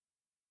us.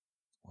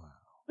 Wow.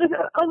 And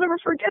I'll never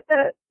forget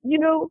that, you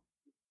know.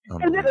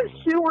 And then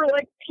those two were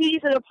like peas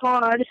in a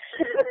pod.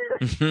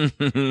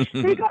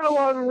 They got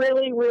along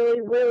really,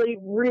 really, really,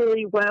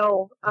 really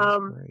well.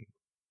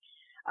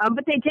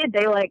 But they did.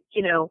 They like,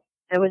 you know,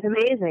 it was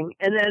amazing.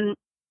 And then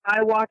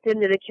I walked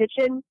into the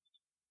kitchen,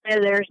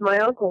 and there's my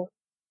uncle.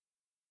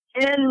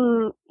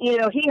 And, you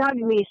know, he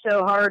hugged me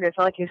so hard, it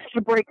felt like he was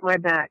going to break my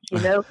back, you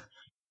know?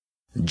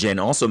 Jen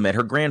also met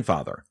her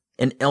grandfather,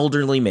 an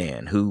elderly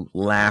man who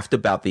laughed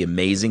about the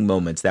amazing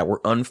moments that were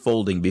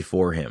unfolding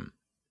before him.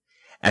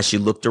 As she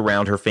looked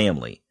around her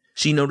family,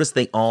 she noticed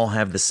they all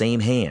have the same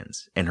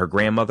hands, and her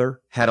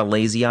grandmother had a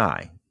lazy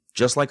eye,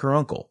 just like her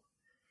uncle.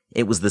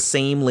 It was the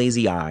same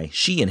lazy eye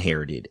she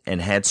inherited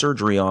and had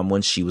surgery on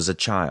when she was a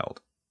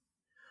child.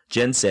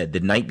 Jen said the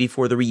night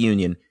before the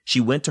reunion, she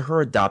went to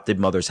her adopted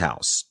mother's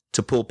house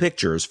to pull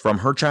pictures from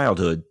her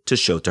childhood to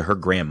show to her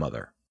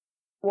grandmother.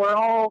 we're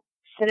all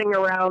sitting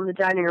around the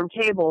dining room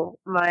table.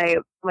 My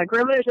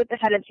grandmother's at the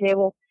head of the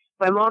table.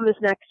 My mom is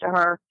next to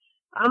her.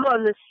 I'm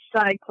on the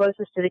side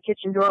closest to the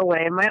kitchen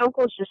doorway, and my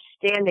uncle's just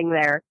standing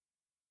there,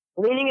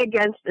 leaning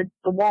against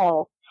the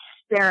wall,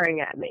 staring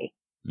at me.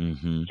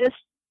 Mm-hmm. Just,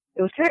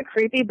 it was kind of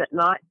creepy, but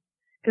not,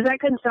 because I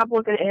couldn't stop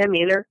looking at him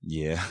either.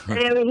 Yeah.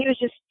 I mean, he was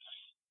just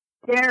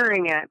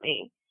staring at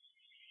me.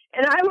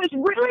 And I was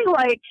really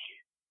like,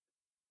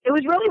 it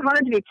was really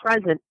hard to be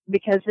present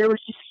because there was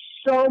just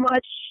so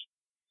much,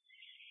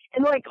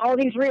 and like all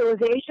these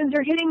realizations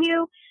are hitting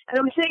you. And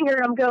I'm sitting here,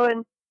 I'm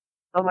going,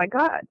 oh my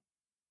God,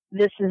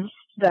 this is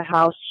the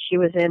house she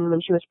was in when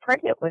she was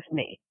pregnant with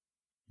me.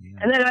 Yeah.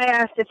 And then I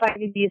asked if I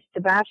could use the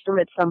bathroom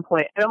at some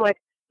point. And I'm like,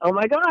 oh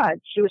my God,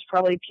 she was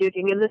probably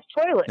puking in this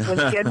toilet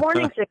when she had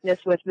morning sickness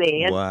with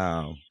me. And,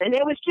 Wow. And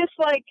it was just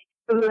like,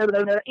 you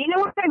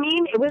know what I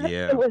mean? It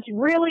was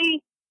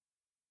really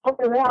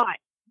a lot.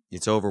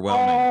 It's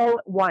overwhelming. All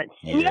at once.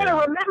 And you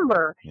gotta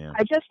remember,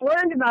 I just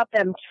learned about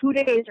them 2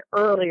 days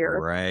earlier.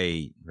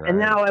 Right. And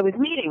now I was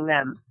meeting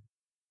them.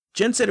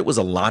 Jen said it was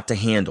a lot to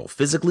handle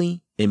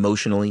physically,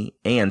 emotionally,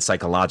 and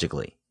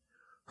psychologically.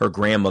 Her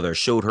grandmother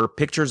showed her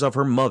pictures of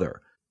her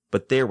mother,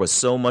 but there was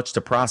so much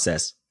to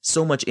process,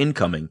 so much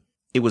incoming,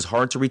 it was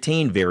hard to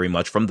retain very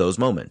much from those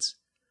moments.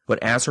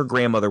 But as her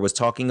grandmother was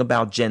talking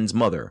about Jen's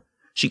mother,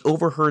 she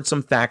overheard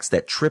some facts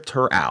that tripped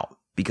her out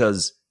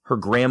because her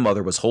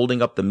grandmother was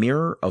holding up the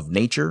mirror of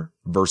nature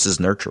versus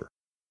nurture.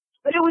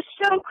 But it was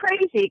so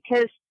crazy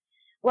because,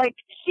 like,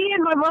 she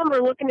and my mom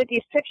were looking at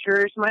these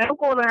pictures. My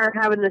uncle and I are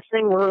having this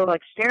thing where we're,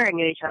 like,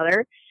 staring at each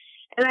other.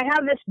 And I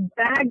have this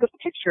bag of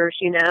pictures,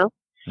 you know.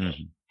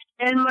 Mm-hmm.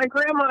 And my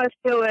grandma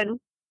is going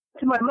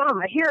to my mom.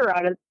 I hear her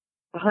out of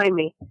behind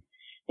me.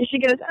 And she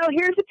goes, oh,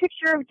 here's a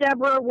picture of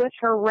Deborah with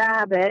her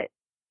rabbit.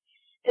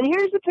 And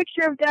here's a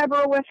picture of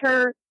Deborah with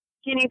her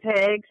guinea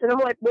pigs. And I'm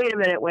like, wait a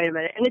minute.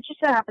 And it just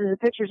so happens the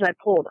pictures I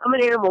pulled. I'm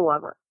an animal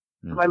lover.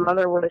 Mm-hmm. My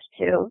mother was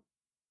too.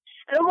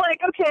 And I'm like,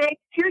 okay,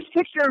 here's a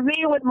picture of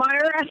me with my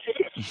rabbit.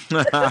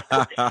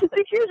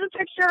 Like, here's a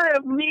picture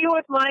of me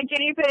with my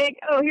guinea pig.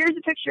 Oh, here's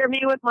a picture of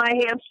me with my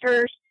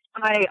hamsters.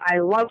 I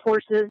love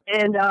horses.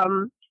 And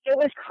it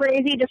was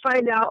crazy to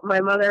find out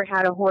my mother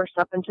had a horse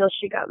up until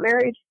she got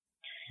married.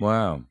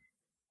 Wow.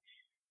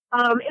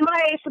 In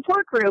my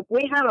support group,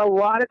 we had a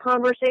lot of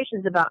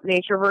conversations about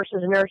nature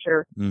versus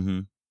nurture. Mm-hmm.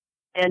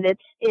 And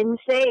it's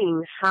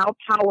insane how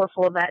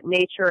powerful that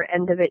nature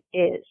end of it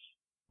is.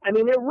 I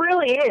mean, it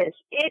really is.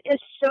 It is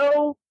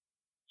so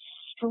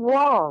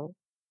strong.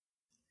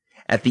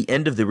 At the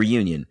end of the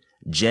reunion,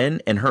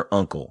 Jen and her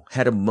uncle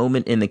had a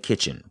moment in the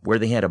kitchen where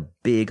they had a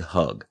big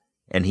hug,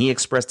 and he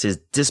expressed his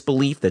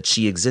disbelief that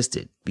she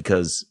existed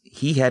because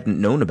he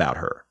hadn't known about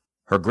her.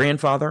 Her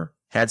grandfather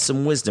had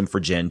some wisdom for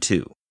Jen,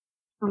 too.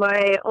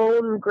 My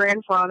own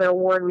grandfather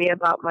warned me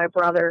about my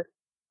brother.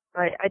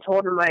 I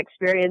told him my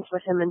experience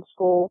with him in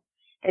school,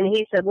 and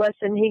he said,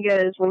 listen, he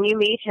goes, when you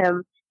meet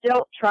him,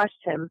 don't trust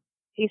him.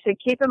 He said,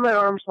 keep him at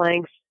arm's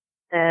length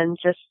and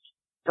just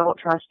don't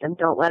trust him.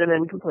 Don't let him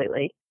in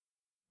completely.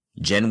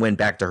 Jen went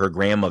back to her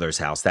grandmother's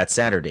house that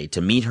Saturday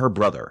to meet her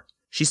brother.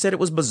 She said it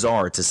was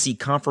bizarre to see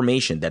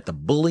confirmation that the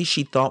bully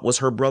she thought was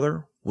her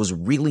brother was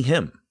really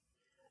him.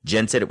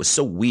 Jen said it was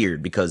so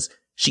weird because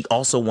she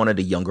also wanted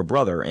a younger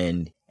brother,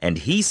 and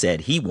he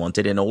said he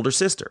wanted an older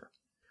sister.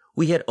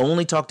 We had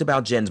only talked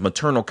about Jen's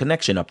maternal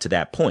connection up to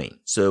that point,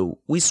 so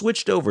we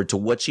switched over to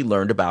what she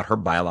learned about her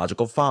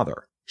biological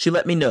father. She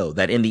let me know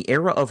that in the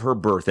era of her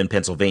birth in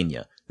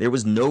Pennsylvania, there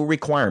was no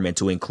requirement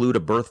to include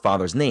a birth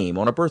father's name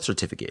on a birth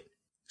certificate.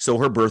 So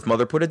her birth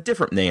mother put a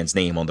different man's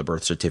name on the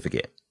birth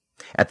certificate.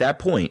 At that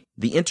point,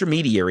 the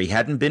intermediary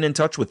hadn't been in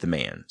touch with the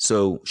man,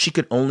 so she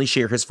could only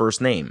share his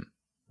first name,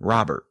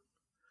 Robert.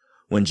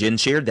 When Jen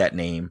shared that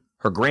name,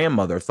 her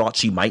grandmother thought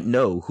she might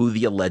know who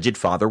the alleged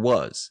father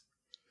was.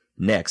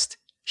 Next,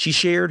 she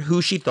shared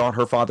who she thought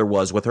her father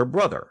was with her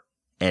brother,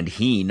 and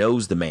he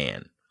knows the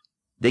man.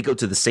 They go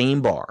to the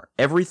same bar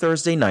every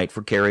Thursday night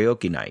for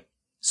karaoke night,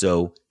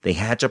 so they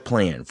hatch a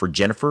plan for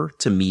Jennifer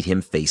to meet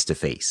him face to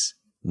face.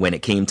 When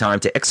it came time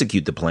to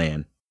execute the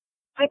plan,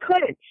 I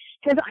couldn't,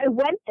 because I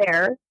went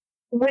there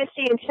with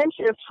the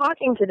intention of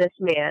talking to this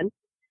man.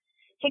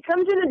 He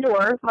comes in the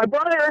door. My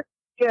brother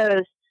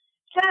goes,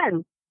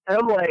 Jen. And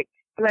I'm like,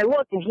 and I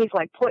look, and he's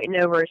like pointing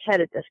over his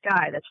head at this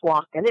guy that's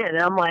walking in.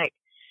 And I'm like,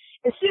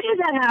 as soon as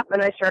that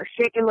happened, I start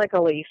shaking like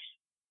a leaf.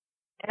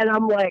 And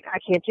I'm like, I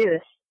can't do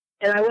this.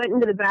 And I went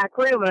into the back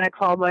room, and I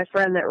called my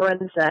friend that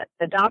runs that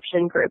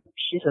adoption group.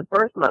 She's a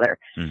birth mother.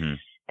 Mm-hmm.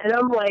 And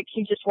I'm like,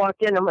 he just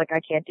walked in. I'm like, I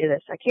can't do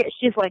this. I can't.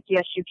 She's like,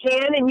 yes, you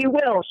can, and you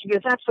will. She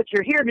goes, that's what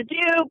you're here to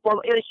do.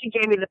 Well, she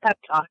gave me the pep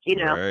talk, you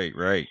know.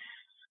 Right.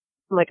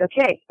 I'm like,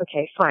 okay,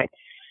 fine.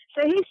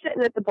 So he's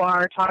sitting at the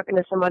bar talking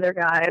to some other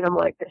guy, and I'm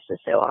like, this is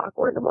so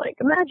awkward. I'm like,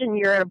 imagine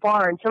you're at a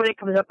bar, and somebody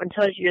comes up and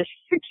tells you,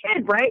 you're a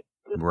kid, right?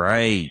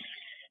 Right.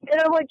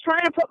 And I'm like,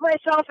 trying to put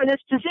myself in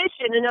this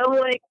position, and I'm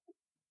like,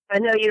 I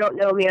know you don't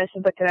know me. I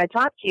said, but can I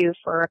talk to you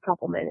for a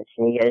couple minutes?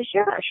 And he goes,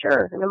 yeah,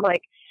 sure. And I'm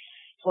like,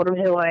 told him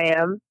who I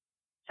am.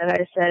 And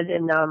I said,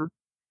 and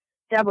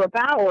Deborah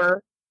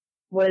Bauer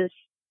was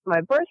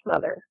my birth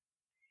mother.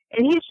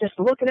 And he's just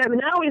looking at me.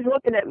 Now he's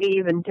looking at me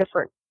even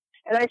different.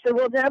 And I said,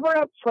 well,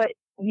 Deborah put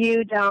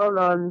you down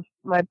on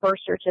my birth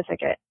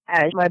certificate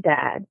as my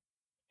dad.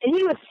 And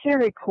he was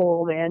very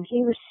cool, man.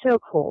 He was so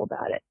cool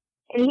about it.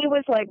 And he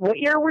was like, what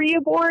year were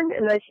you born?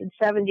 And I said,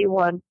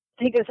 71.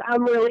 He goes,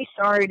 I'm really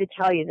sorry to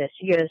tell you this.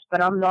 He goes,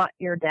 but I'm not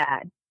your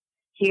dad.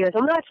 He goes,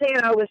 I'm not saying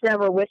I was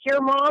never with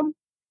your mom.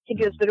 He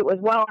goes, but it was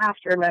well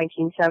after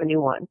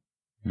 1971.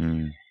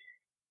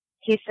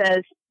 He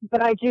says,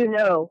 but I do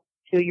know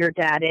who your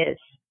dad is.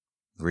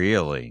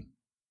 Really?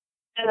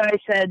 And I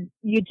said,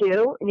 you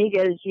do? And he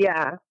goes,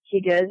 yeah.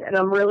 He goes, and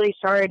I'm really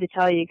sorry to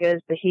tell you, he goes,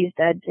 but he's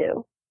dead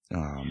too.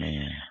 Oh,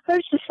 man. I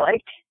was just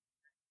like,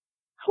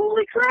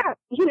 holy crap,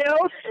 you know?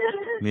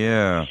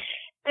 Yeah.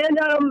 And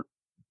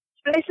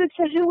I said,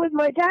 so who was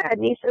my dad?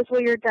 And he says,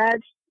 well, your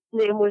dad's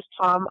name was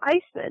Tom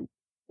Eisman.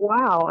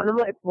 Wow. And I'm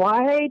like,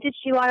 why did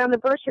she lie on the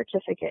birth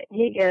certificate? And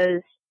he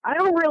goes, I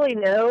don't really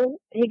know.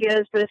 He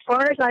goes, but as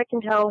far as I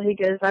can tell, he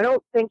goes, I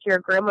don't think your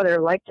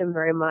grandmother liked him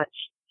very much.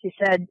 He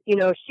said, you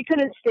know, she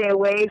couldn't stay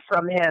away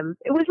from him.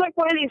 It was like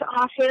one of these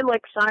offhand,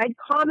 like, side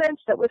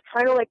comments that was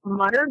kind of like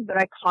muttered, but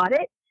I caught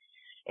it.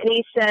 And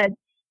he said,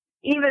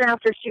 even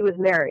after she was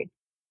married.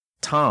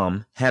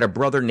 Tom had a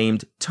brother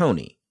named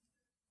Tony.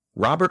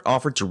 Robert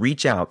offered to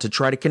reach out to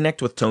try to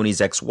connect with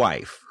Tony's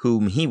ex-wife,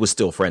 whom he was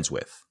still friends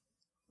with.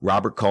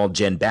 Robert called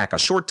Jen back a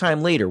short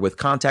time later with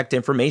contact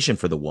information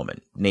for the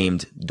woman,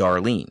 named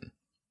Darlene.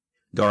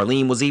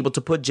 Darlene was able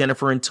to put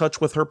Jennifer in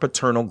touch with her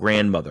paternal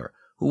grandmother,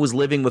 who was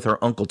living with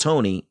her Uncle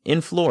Tony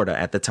in Florida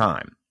at the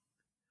time.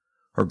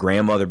 Her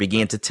grandmother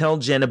began to tell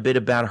Jen a bit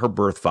about her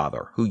birth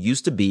father, who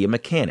used to be a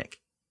mechanic.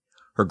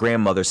 Her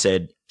grandmother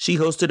said she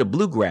hosted a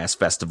bluegrass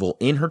festival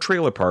in her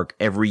trailer park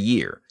every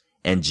year,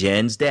 and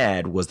Jen's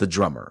dad was the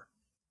drummer.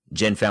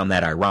 Jen found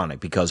that ironic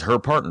because her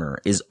partner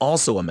is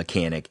also a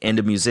mechanic and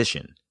a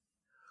musician.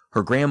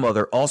 Her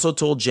grandmother also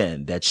told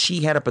Jen that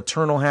she had a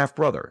paternal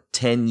half-brother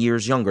 10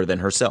 years younger than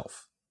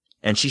herself,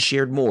 and she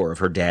shared more of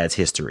her dad's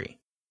history.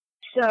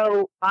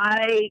 So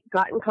I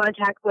got in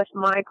contact with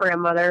my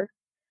grandmother.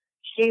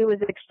 She was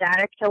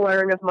ecstatic to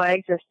learn of my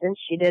existence.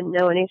 She didn't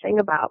know anything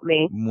about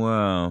me.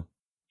 Wow.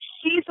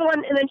 She's the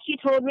one, and then she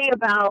told me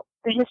about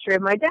the history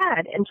of my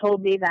dad and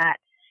told me that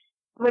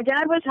my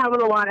dad was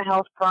having a lot of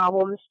health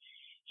problems.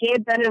 He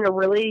had been in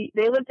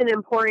they lived in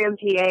Emporium,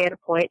 PA at a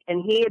point,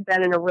 and he had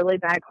been in a really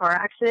bad car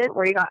accident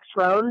where he got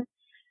thrown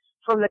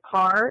from the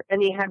car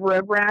and he had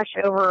road rash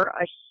over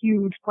a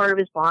huge part of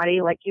his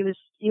body. Like he was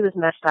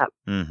messed up.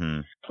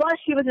 Mm-hmm. Plus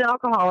he was an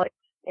alcoholic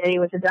and he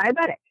was a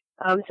diabetic.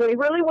 So he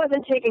really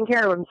wasn't taking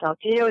care of himself.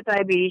 You know, with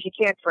diabetes, you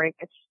can't drink.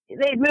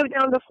 They'd moved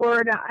down to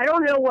Florida. I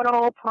don't know what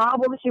all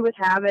problems he was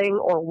having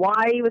or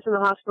why he was in the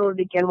hospital to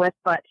begin with,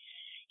 but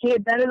he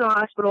had been in the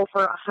hospital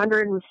for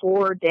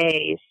 104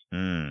 days.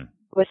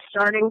 Was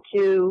starting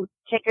to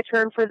take a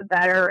turn for the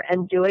better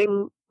and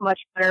doing much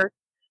better.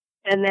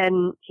 And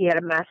then he had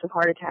a massive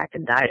heart attack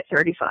and died at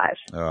 35.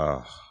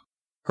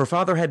 Her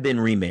father had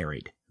been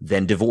remarried,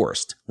 then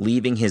divorced,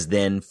 leaving his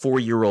then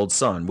 4-year-old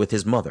son with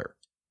his mother.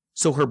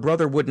 So her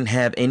brother wouldn't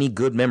have any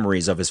good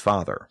memories of his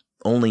father,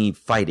 only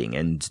fighting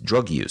and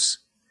drug use.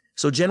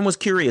 So Jen was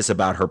curious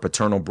about her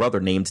paternal brother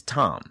named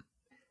Tom.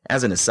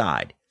 As an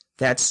aside,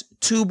 that's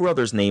 2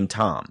 brothers named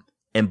Tom,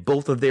 and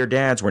both of their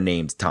dads were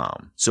named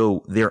Tom,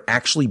 so they're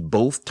actually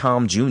both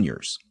Tom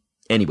Jr.'s.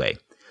 Anyway,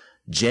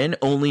 Jen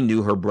only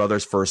knew her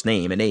brother's first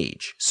name and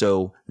age,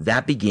 so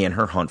that began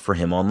her hunt for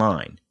him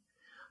online.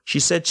 She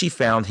said she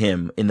found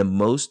him in the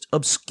most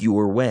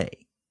obscure way.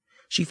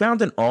 She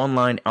found an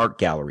online art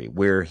gallery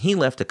where he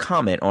left a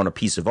comment on a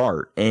piece of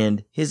art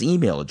and his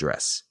email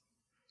address.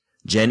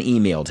 Jen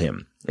emailed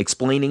him,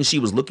 explaining she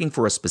was looking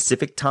for a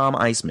specific Tom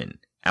Eisman,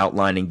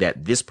 outlining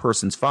that this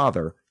person's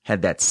father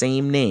had that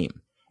same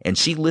name, and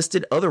she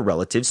listed other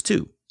relatives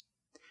too.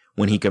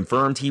 When he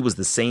confirmed he was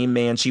the same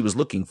man she was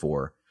looking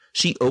for,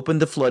 she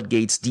opened the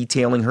floodgates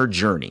detailing her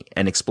journey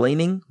and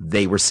explaining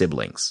they were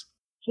siblings.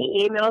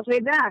 He emails me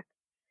back,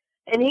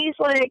 and he's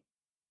like,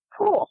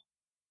 cool.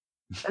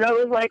 And I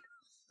was like,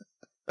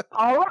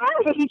 all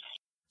right.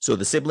 So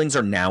the siblings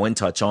are now in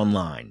touch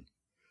online.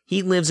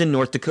 He lives in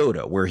North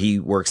Dakota, where he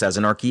works as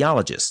an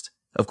archaeologist.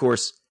 Of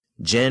course,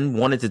 Jen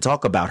wanted to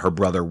talk about her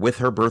brother with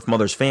her birth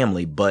mother's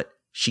family, but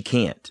she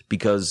can't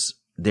because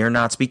they're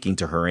not speaking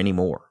to her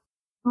anymore.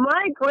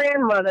 My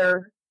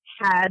grandmother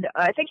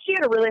I think she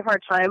had a really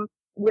hard time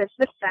with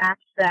the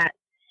fact that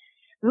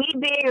me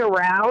being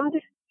around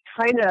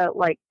kind of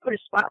like put a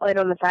spotlight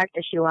on the fact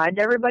that she lied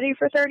to everybody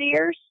for 30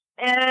 years.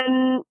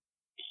 And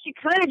she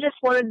kind of just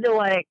wanted to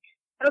like,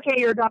 okay,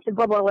 you're adopted,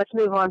 blah, blah, let's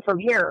move on from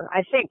here,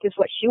 I think is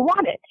what she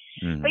wanted.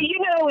 Mm-hmm. But you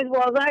know as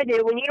well as I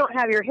do, when you don't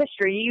have your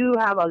history, you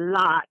have a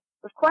lot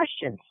of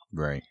questions.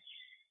 Right.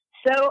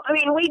 So, I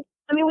mean, we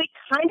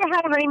kind of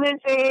had a honeymoon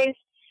phase.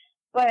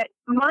 But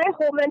my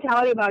whole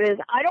mentality about it is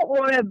I don't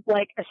want to,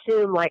 like,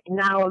 assume, like,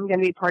 now I'm going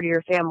to be part of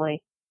your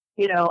family,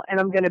 you know, and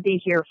I'm going to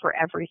be here for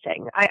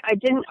everything. I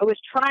was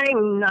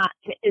trying not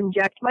to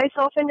inject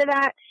myself into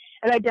that.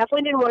 And I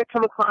definitely didn't want to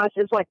come across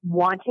as like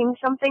wanting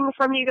something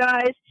from you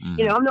guys. Mhm.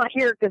 You know, I'm not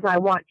here because I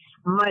want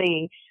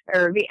money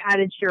or be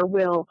added to your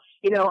will.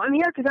 You know, I'm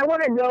here because I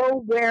want to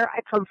know where I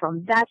come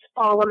from. That's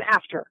all I'm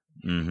after.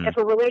 Mhm. If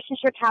a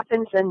relationship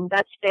happens, then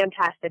that's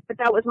fantastic. But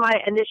that was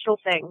my initial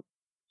thing.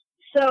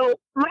 So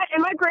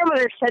my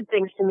grandmother said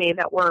things to me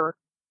that were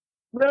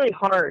really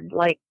hard,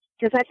 like,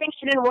 because I think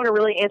she didn't want to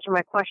really answer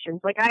my questions.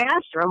 Like, I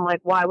asked her, I'm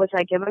like, why was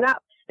I given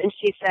up? And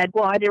she said,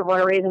 well, I didn't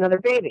want to raise another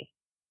baby.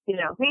 You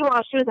know,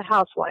 meanwhile, she was a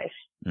housewife.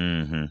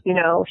 Mhm. You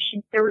know,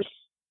 she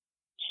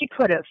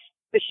could have,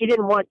 but she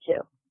didn't want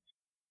to.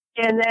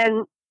 And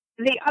then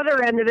the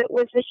other end of it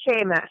was the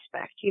shame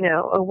aspect, you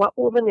know, of what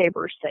will the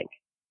neighbors think,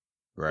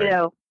 Right. you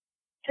know.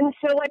 And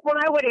so, like, when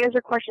I would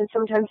answer questions,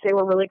 sometimes they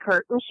were really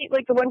curt. And she,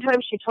 like, the one time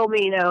she told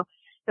me, you know,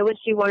 that when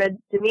she wanted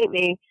to meet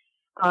me,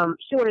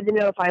 she wanted to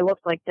know if I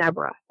looked like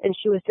Deborah. And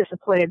she was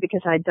disappointed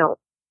because I don't.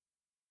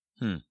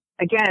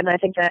 Again, I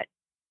think that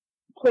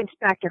points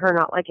back to her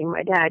not liking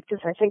my dad,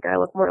 because I think I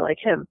look more like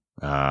him.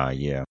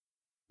 Yeah.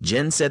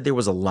 Jen said there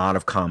was a lot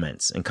of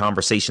comments and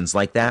conversations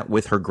like that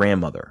with her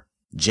grandmother.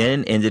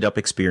 Jen ended up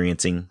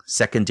experiencing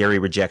secondary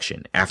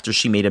rejection after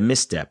she made a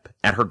misstep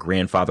at her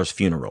grandfather's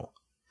funeral.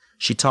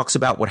 She talks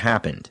about what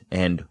happened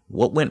and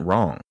what went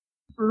wrong.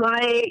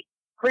 My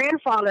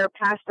grandfather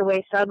passed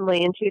away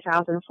suddenly in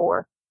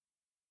 2004.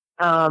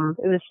 It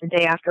was the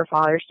day after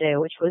Father's Day,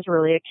 which was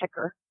really a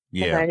kicker.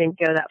 Because I didn't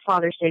go that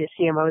Father's Day to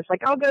see him. I was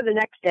like, I'll go the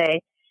next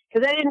day.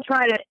 Because I didn't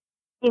try to,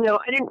 you know,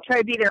 I didn't try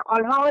to be there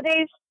on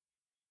holidays.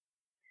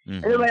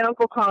 Mhm. And then my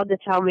uncle called to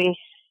tell me,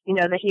 you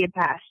know, that he had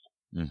passed.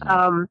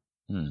 Mhm.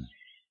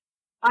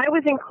 I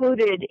was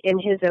included in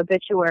his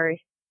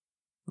obituary,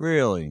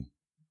 Really?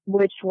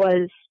 which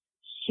was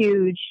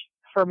huge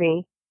for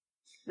me.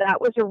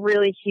 That was a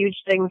really huge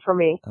thing for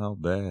me. I'll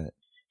bet.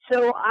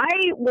 So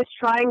I was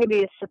trying to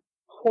be as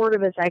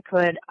supportive as I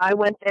could. I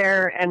went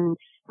there, and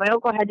my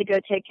uncle had to go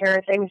take care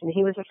of things, and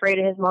he was afraid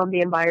of his mom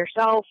being by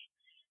herself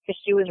because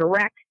she was a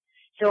wreck.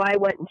 So I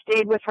went and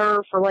stayed with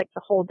her for like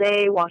the whole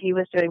day while he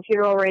was doing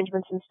funeral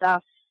arrangements and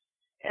stuff.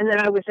 And then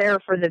I was there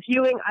for the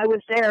viewing. I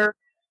was there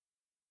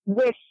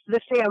with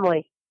the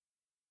family.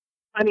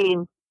 I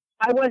mean,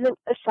 I wasn't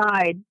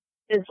aside.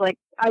 It's like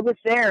I was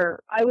there.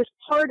 I was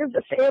part of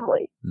the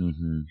family.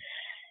 Mm-hmm.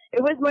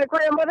 It was my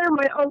grandmother,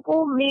 my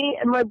uncle, me,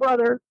 and my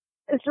brother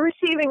as the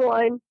receiving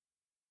line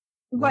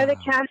by the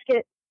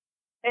casket.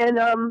 And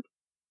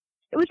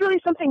it was really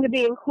something to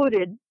be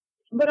included.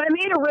 But I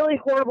made a really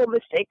horrible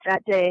mistake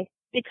that day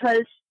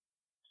because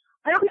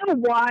I don't know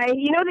why.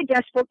 You know the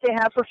guest book they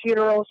have for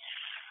funerals?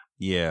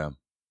 Yeah.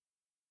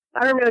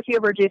 I don't know if you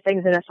ever do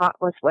things in a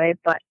thoughtless way,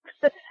 but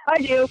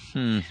I do.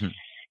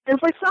 And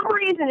for some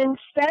reason,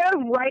 instead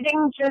of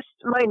writing just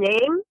my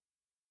name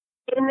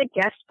in the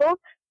guest book,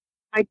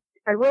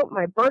 I wrote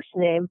my birth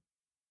name,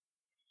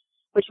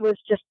 which was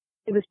just,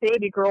 it was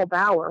Baby Girl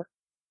Bauer.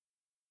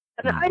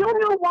 And I don't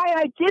know why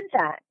I did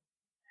that.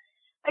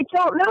 I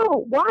don't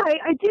know why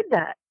I did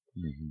that.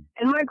 Mm-hmm.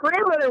 And my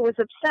grandmother was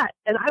upset.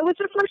 And I was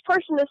the first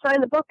person to sign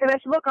the book. And I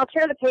said, look, I'll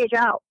tear the page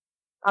out.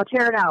 I'll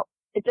tear it out.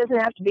 It doesn't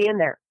have to be in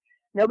there.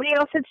 Nobody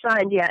else had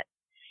signed yet.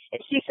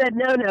 And she said,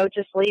 no,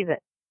 just leave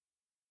it.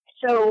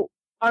 So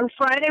on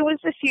Friday was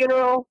the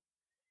funeral.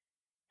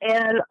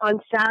 And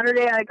on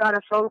Saturday, I got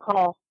a phone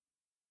call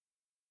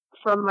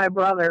from my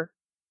brother.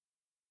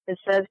 It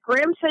says,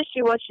 Graham says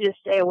she wants you to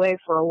stay away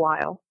for a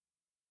while.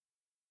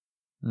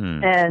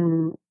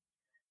 And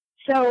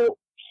so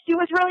she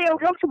was really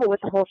uncomfortable with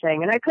the whole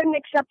thing. And I couldn't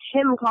accept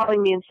him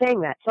calling me and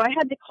saying that. So I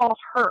had to call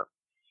her.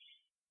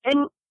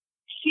 And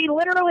she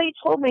literally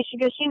told me, she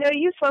goes, you know,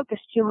 you focus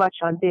too much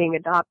on being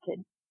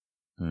adopted.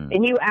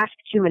 And you ask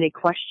too many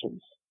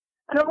questions.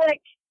 And I'm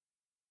like,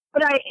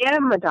 but I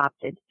am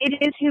adopted. It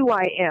is who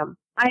I am.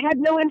 I had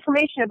no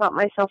information about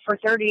myself for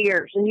 30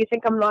 years. And you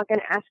think I'm not going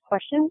to ask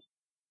questions?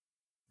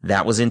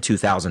 That was in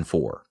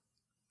 2004.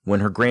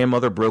 When her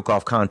grandmother broke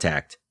off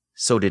contact,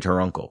 so did her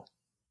uncle.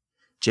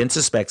 Jen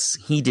suspects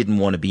he didn't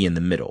want to be in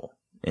the middle,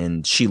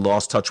 and she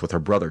lost touch with her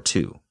brother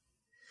too.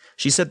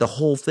 She said the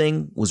whole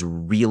thing was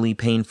really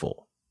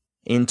painful.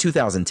 In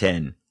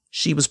 2010,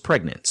 she was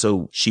pregnant,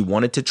 so she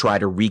wanted to try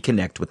to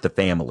reconnect with the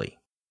family.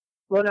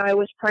 When I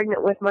was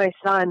pregnant with my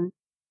son,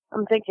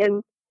 I'm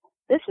thinking,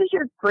 this is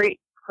your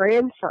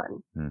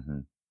great-grandson,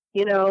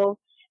 you know,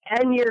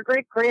 and your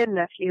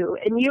great-grandnephew,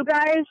 and you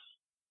guys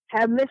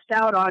have missed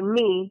out on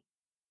me.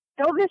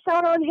 Don't miss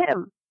out on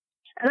him.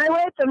 And I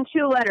wrote them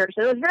 2 letters.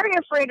 And I was very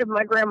afraid of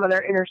my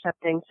grandmother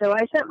intercepting. So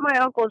I sent my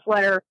uncle's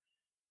letter.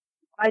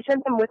 I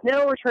sent them with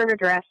no return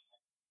address.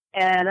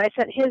 And I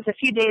sent his a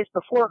few days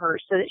before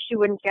hers so that she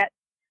wouldn't get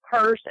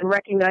hers and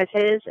recognize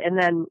his. And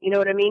then, you know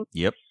what I mean?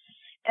 Yep.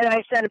 And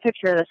I sent a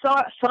picture of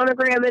the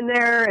sonogram in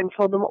there and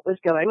told them what was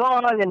going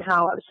on and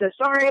how I was so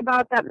sorry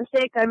about that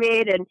mistake I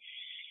made. And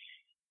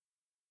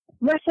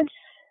nothing.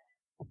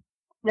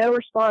 No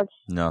response.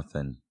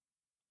 Nothing.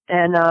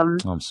 And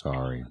I'm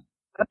sorry.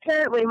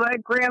 Apparently my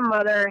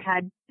grandmother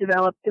had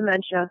developed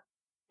dementia,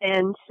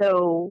 and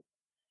so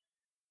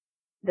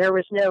there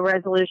was no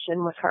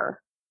resolution with her.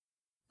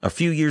 A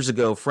few years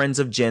ago, friends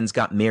of Jen's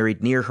got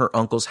married near her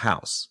uncle's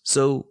house,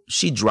 so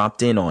she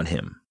dropped in on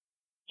him.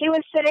 He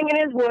was sitting in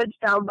his woods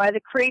down by the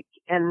creek,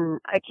 and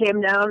I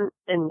came down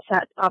and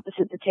sat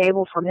opposite the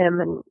table from him,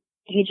 and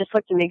he just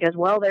looked at me and goes,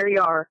 "Well, there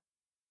you are."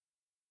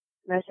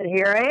 And I said,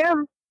 "Here I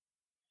am."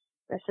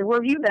 I said,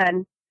 "Where have you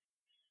been?"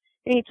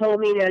 And he told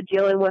me,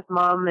 dealing with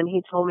Mom, and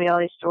he told me all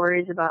these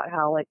stories about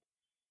how,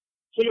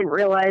 he didn't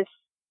realize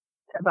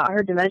about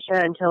her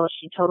dementia until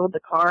she totaled the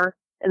car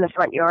in the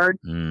front yard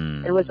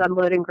and was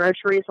unloading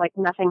groceries like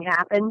nothing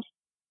happened.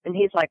 And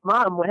he's like,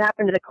 "Mom, what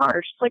happened to the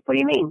car?" She's like, "What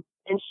do you mean?"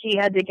 And he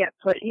had to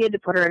put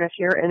her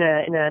in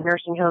a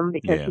nursing home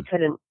because he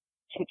couldn't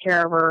take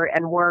care of her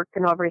and work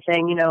and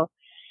everything, And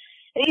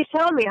he's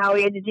telling me how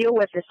he had to deal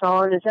with this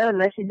all on his own.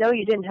 And I said, "No,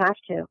 you didn't have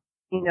to,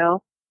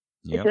 Yep.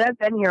 He said, "I've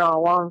been here all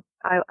along.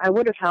 I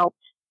would have helped."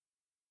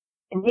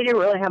 And he didn't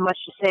really have much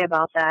to say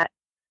about that.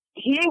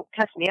 He didn't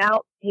cuss me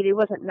out. He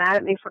wasn't mad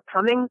at me for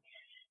coming.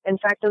 In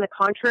fact, on the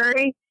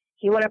contrary,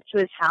 he went up to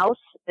his house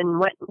and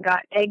went and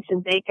got eggs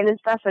and bacon and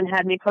stuff and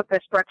had me cook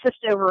us breakfast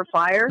over a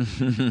fire,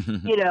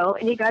 and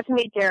he got to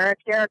meet Derek.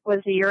 Derek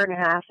was 1.5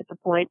 years at the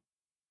point.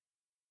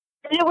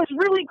 And it was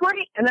really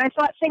great. And I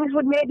thought things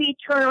would maybe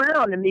turn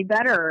around and be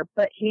better,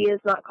 but he has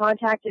not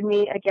contacted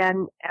me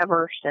again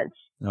ever since.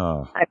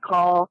 Oh. I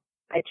call,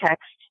 I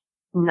text,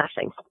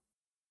 nothing.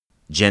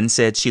 Jen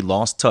said she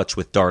lost touch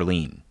with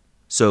Darlene,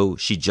 so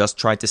she just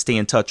tried to stay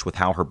in touch with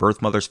how her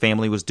birth mother's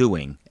family was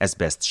doing as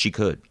best she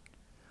could.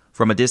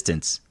 From a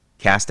distance,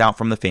 cast out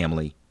from the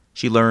family,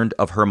 she learned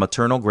of her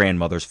maternal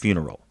grandmother's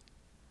funeral.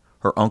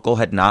 Her uncle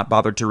had not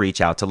bothered to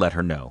reach out to let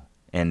her know,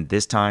 and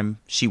this time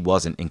she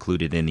wasn't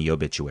included in the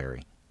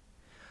obituary.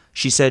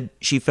 She said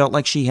she felt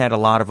like she had a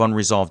lot of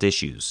unresolved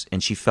issues,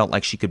 and she felt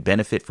like she could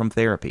benefit from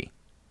therapy.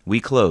 We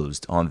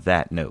closed on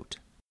that note.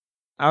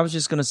 I was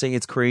just going to say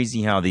it's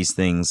crazy how these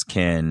things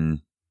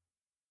can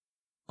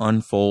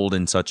unfold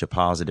in such a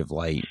positive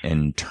light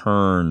and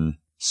turn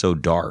so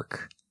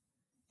dark.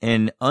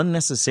 And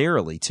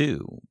unnecessarily,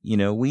 too.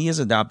 We as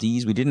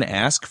adoptees, we didn't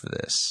ask for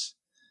this.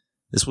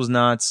 This was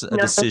not a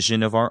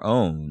decision of our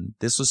own.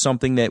 This was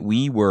something that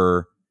we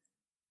were,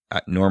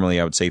 normally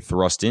I would say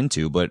thrust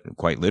into, but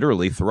quite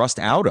literally thrust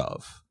out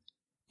of.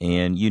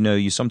 And,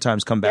 you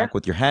sometimes come back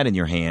with your hat in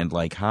your hand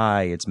like,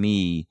 "Hi, it's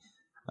me.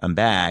 I'm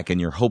back."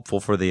 And you're hopeful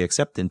for the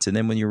acceptance. And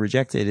then when you're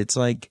rejected, it's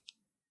like,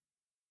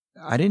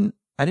 I didn't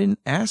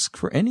ask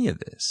for any of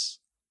this.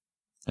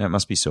 And it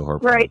must be so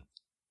heartbreaking. Right.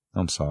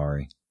 I'm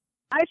sorry.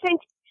 I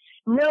think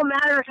no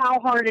matter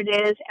how hard it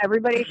is,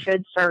 everybody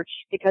should search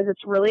because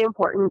it's really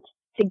important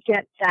to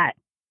get that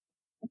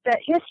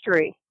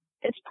history.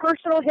 It's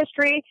personal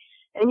history,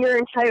 and you're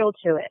entitled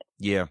to it.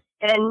 Yeah.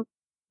 And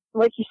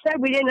like you said,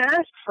 we didn't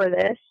ask for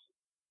this,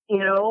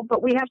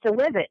 but we have to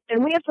live it.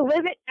 And we have to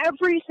live it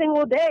every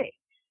single day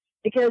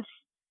because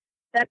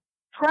that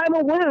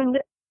primal wound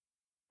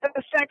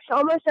affects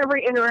almost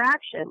every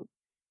interaction,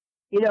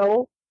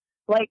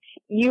 Like,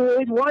 you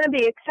always want to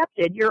be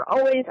accepted.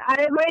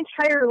 My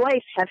entire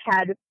life have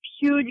had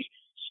huge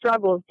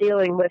struggles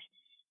dealing with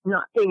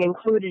not being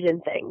included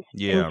in things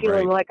and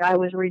feeling like I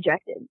was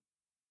rejected.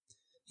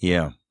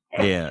 Yeah.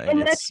 Yeah.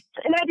 And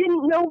I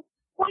didn't know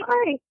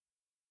why.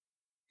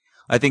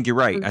 I think you're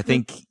right. I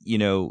think,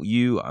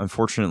 you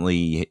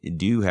unfortunately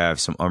do have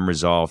some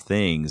unresolved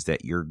things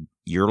that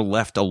you're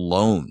left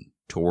alone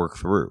to work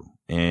through.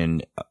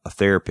 And a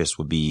therapist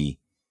would be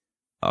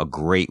a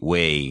great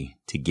way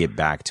to get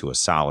back to a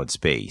solid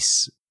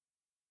space.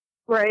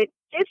 Right.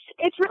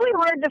 It's really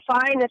hard to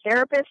find a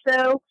therapist,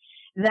 though,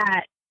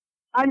 that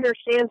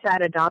understands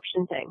that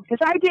adoption thing. Because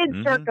I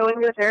did start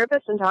going to a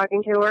therapist and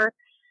talking to her,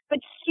 but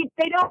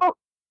they don't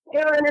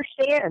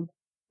understand,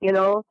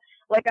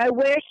 Like, I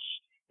wish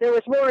there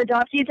was more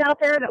adoptees out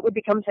there that would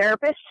become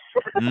therapists,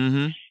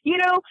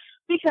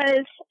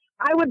 because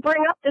I would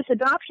bring up this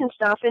adoption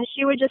stuff and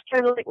she would just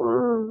kind of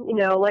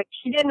like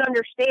she didn't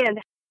understand.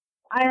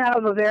 I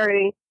have a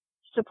very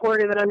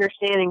supportive and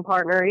understanding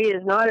partner. He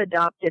is not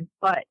adopted,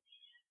 but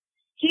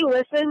he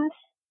listens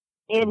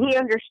and he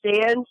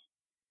understands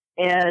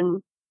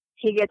and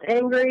he gets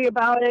angry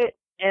about it.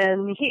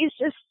 And he's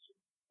just,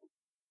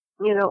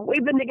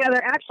 we've been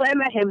together. Actually, I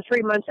met him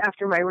 3 months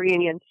after my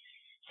reunion.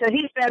 So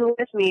he's been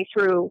with me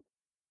through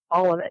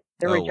all of it,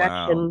 the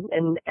rejection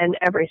and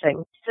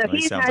everything. So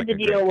he's had to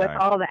deal with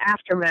all the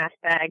aftermath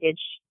baggage.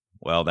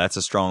 Well, that's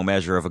a strong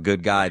measure of a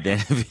good guy then,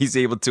 if he's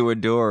able to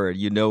endure.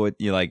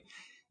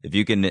 If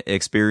you can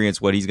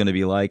experience what he's going to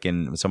be like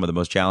in some of the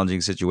most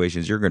challenging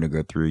situations you're going to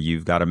go through,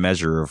 you've got a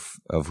measure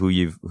of who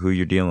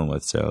you're dealing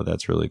with. So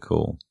that's really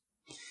cool.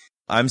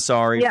 I'm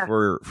sorry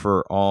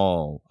for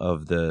all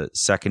of the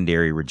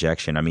secondary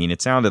rejection. I mean,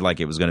 it sounded like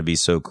it was going to be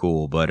so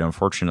cool, but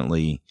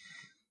unfortunately,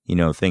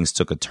 things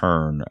took a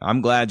turn.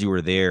 I'm glad you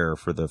were there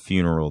for the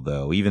funeral,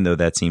 though, even though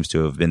that seems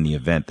to have been the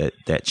event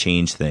that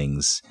changed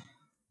things.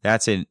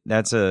 That's an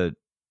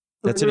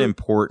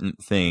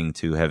important thing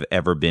to have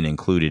ever been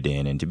included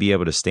in, and to be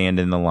able to stand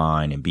in the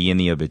line and be in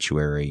the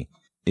obituary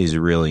is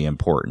really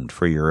important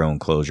for your own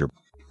closure.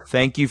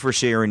 Thank you for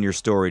sharing your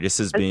story. This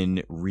has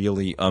been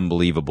really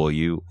unbelievable.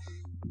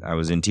 I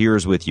was in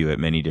tears with you at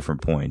many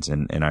different points,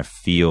 and I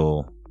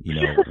feel,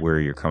 where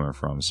you're coming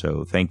from.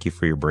 So thank you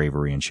for your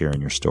bravery and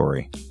sharing your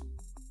story.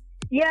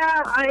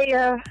 Yeah,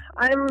 I'm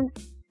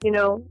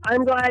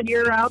glad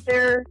you're out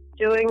there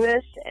doing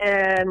this,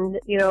 and,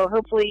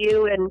 hopefully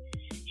you and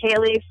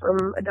Haley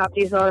from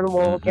Adoptees On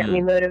will get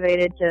me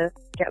motivated to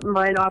get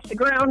mine off the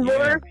ground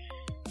more,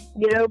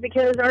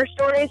 because our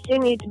stories do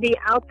need to be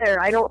out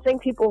there. I don't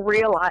think people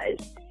realize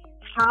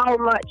how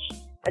much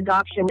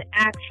adoption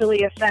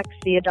actually affects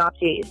the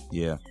adoptees.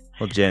 Yeah.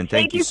 Well, Jen,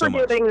 thank you so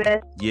much. Thank you for doing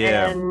this.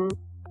 Yeah. And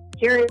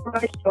hearing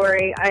my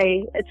story.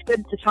 It's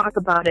good to talk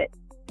about it.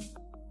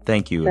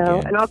 Thank you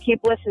again. And I'll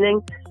keep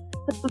listening.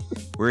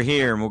 We're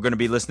here, and we're going to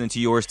be listening to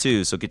yours,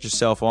 too. So get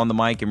yourself on the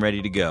mic and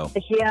ready to go.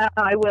 Yeah,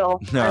 I will.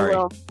 I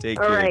will. Take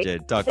care,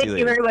 Jen. Talk to you later. Thank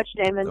you very much,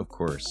 Damon. Of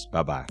course.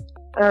 Bye-bye.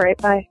 All right,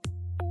 bye.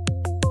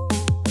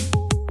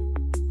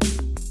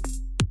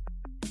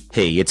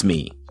 Hey, it's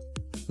me.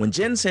 When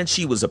Jen said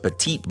she was a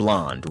petite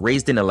blonde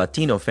raised in a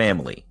Latino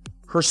family,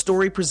 her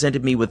story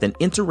presented me with an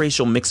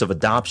interracial mix of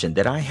adoption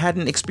that I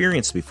hadn't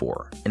experienced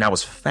before, and I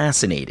was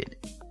fascinated.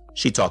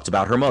 She talked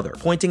about her mother,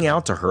 pointing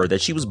out to her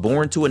that she was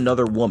born to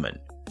another woman,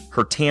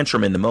 her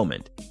tantrum in the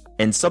moment,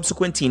 and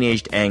subsequent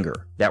teenaged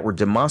anger that were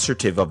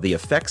demonstrative of the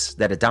effects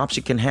that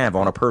adoption can have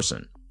on a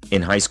person.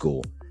 In high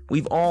school,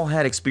 we've all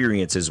had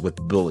experiences with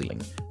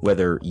bullying,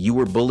 whether you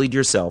were bullied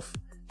yourself,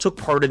 took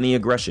part in the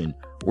aggression,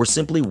 or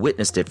simply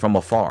witnessed it from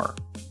afar.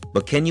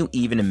 But can you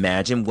even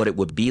imagine what it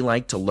would be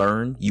like to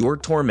learn your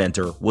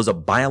tormentor was a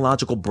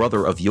biological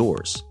brother of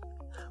yours?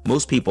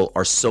 Most people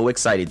are so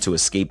excited to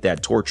escape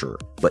that torture,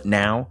 but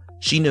now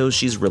she knows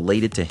she's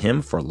related to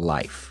him for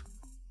life.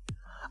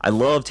 I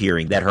loved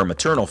hearing that her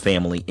maternal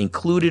family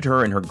included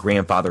her in her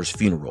grandfather's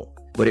funeral,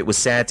 but it was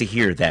sad to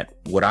hear that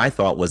what I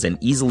thought was an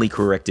easily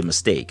corrected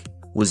mistake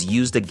was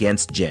used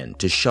against Jen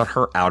to shut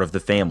her out of the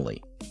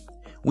family.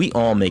 We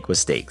all make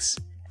mistakes,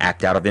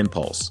 act out of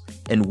impulse,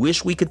 and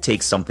wish we could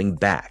take something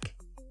back.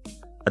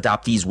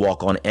 Adoptees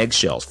walk on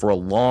eggshells for a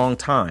long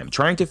time,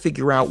 trying to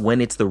figure out when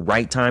it's the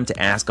right time to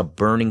ask a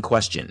burning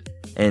question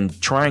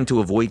and trying to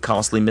avoid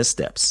costly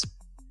missteps.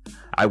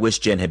 I wish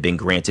Jen had been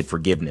granted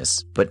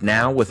forgiveness, but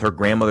now with her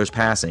grandmother's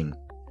passing,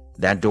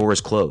 that door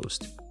is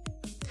closed.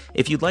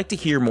 If you'd like to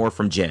hear more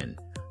from Jen,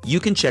 you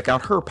can check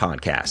out her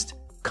podcast,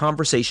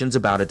 Conversations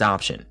About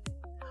Adoption.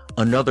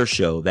 Another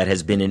show that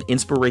has been an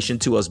inspiration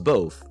to us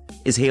both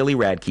is Haley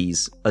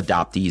Radke's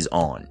Adoptees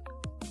On.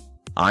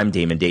 I'm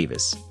Damon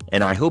Davis,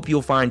 and I hope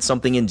you'll find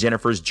something in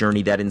Jennifer's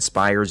journey that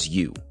inspires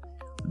you,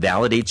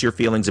 validates your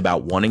feelings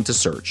about wanting to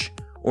search,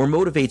 or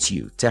motivates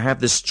you to have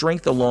the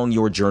strength along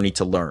your journey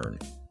to learn,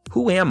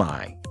 who am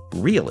I,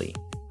 really?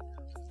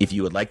 If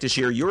you would like to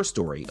share your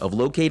story of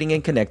locating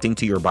and connecting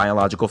to your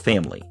biological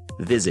family,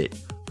 visit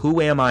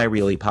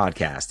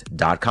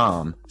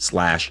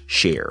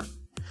whoamireallypodcast.com/share.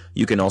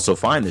 You can also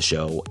find the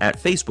show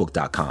at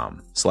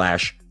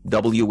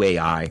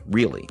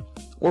facebook.com/WAIReally,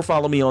 or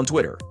follow me on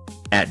Twitter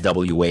at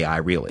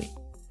WAIReally.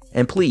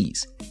 And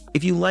please,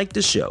 if you like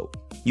the show,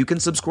 you can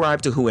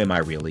subscribe to Who Am I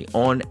Really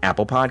on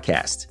Apple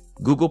Podcasts,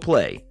 Google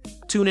Play,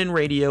 TuneIn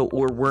Radio,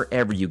 or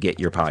wherever you get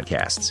your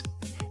podcasts.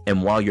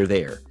 And while you're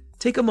there,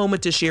 take a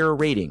moment to share a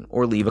rating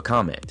or leave a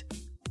comment.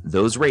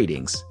 Those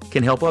ratings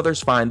can help others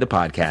find the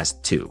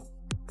podcast too.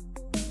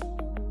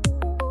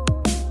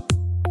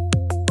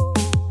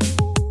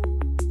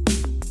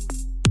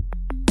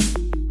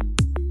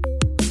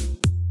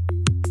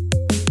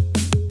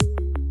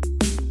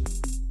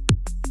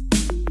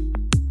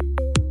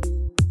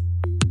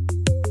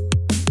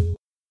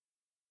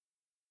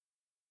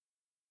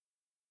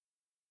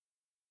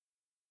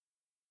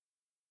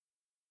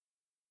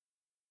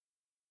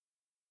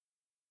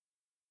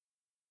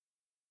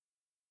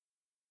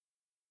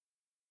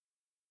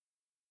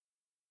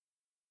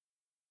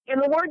 In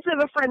the words of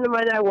a friend of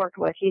mine I worked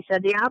with, he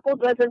said, the apple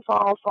doesn't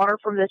fall far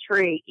from the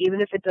tree, even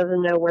if it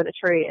doesn't know where the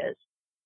tree is.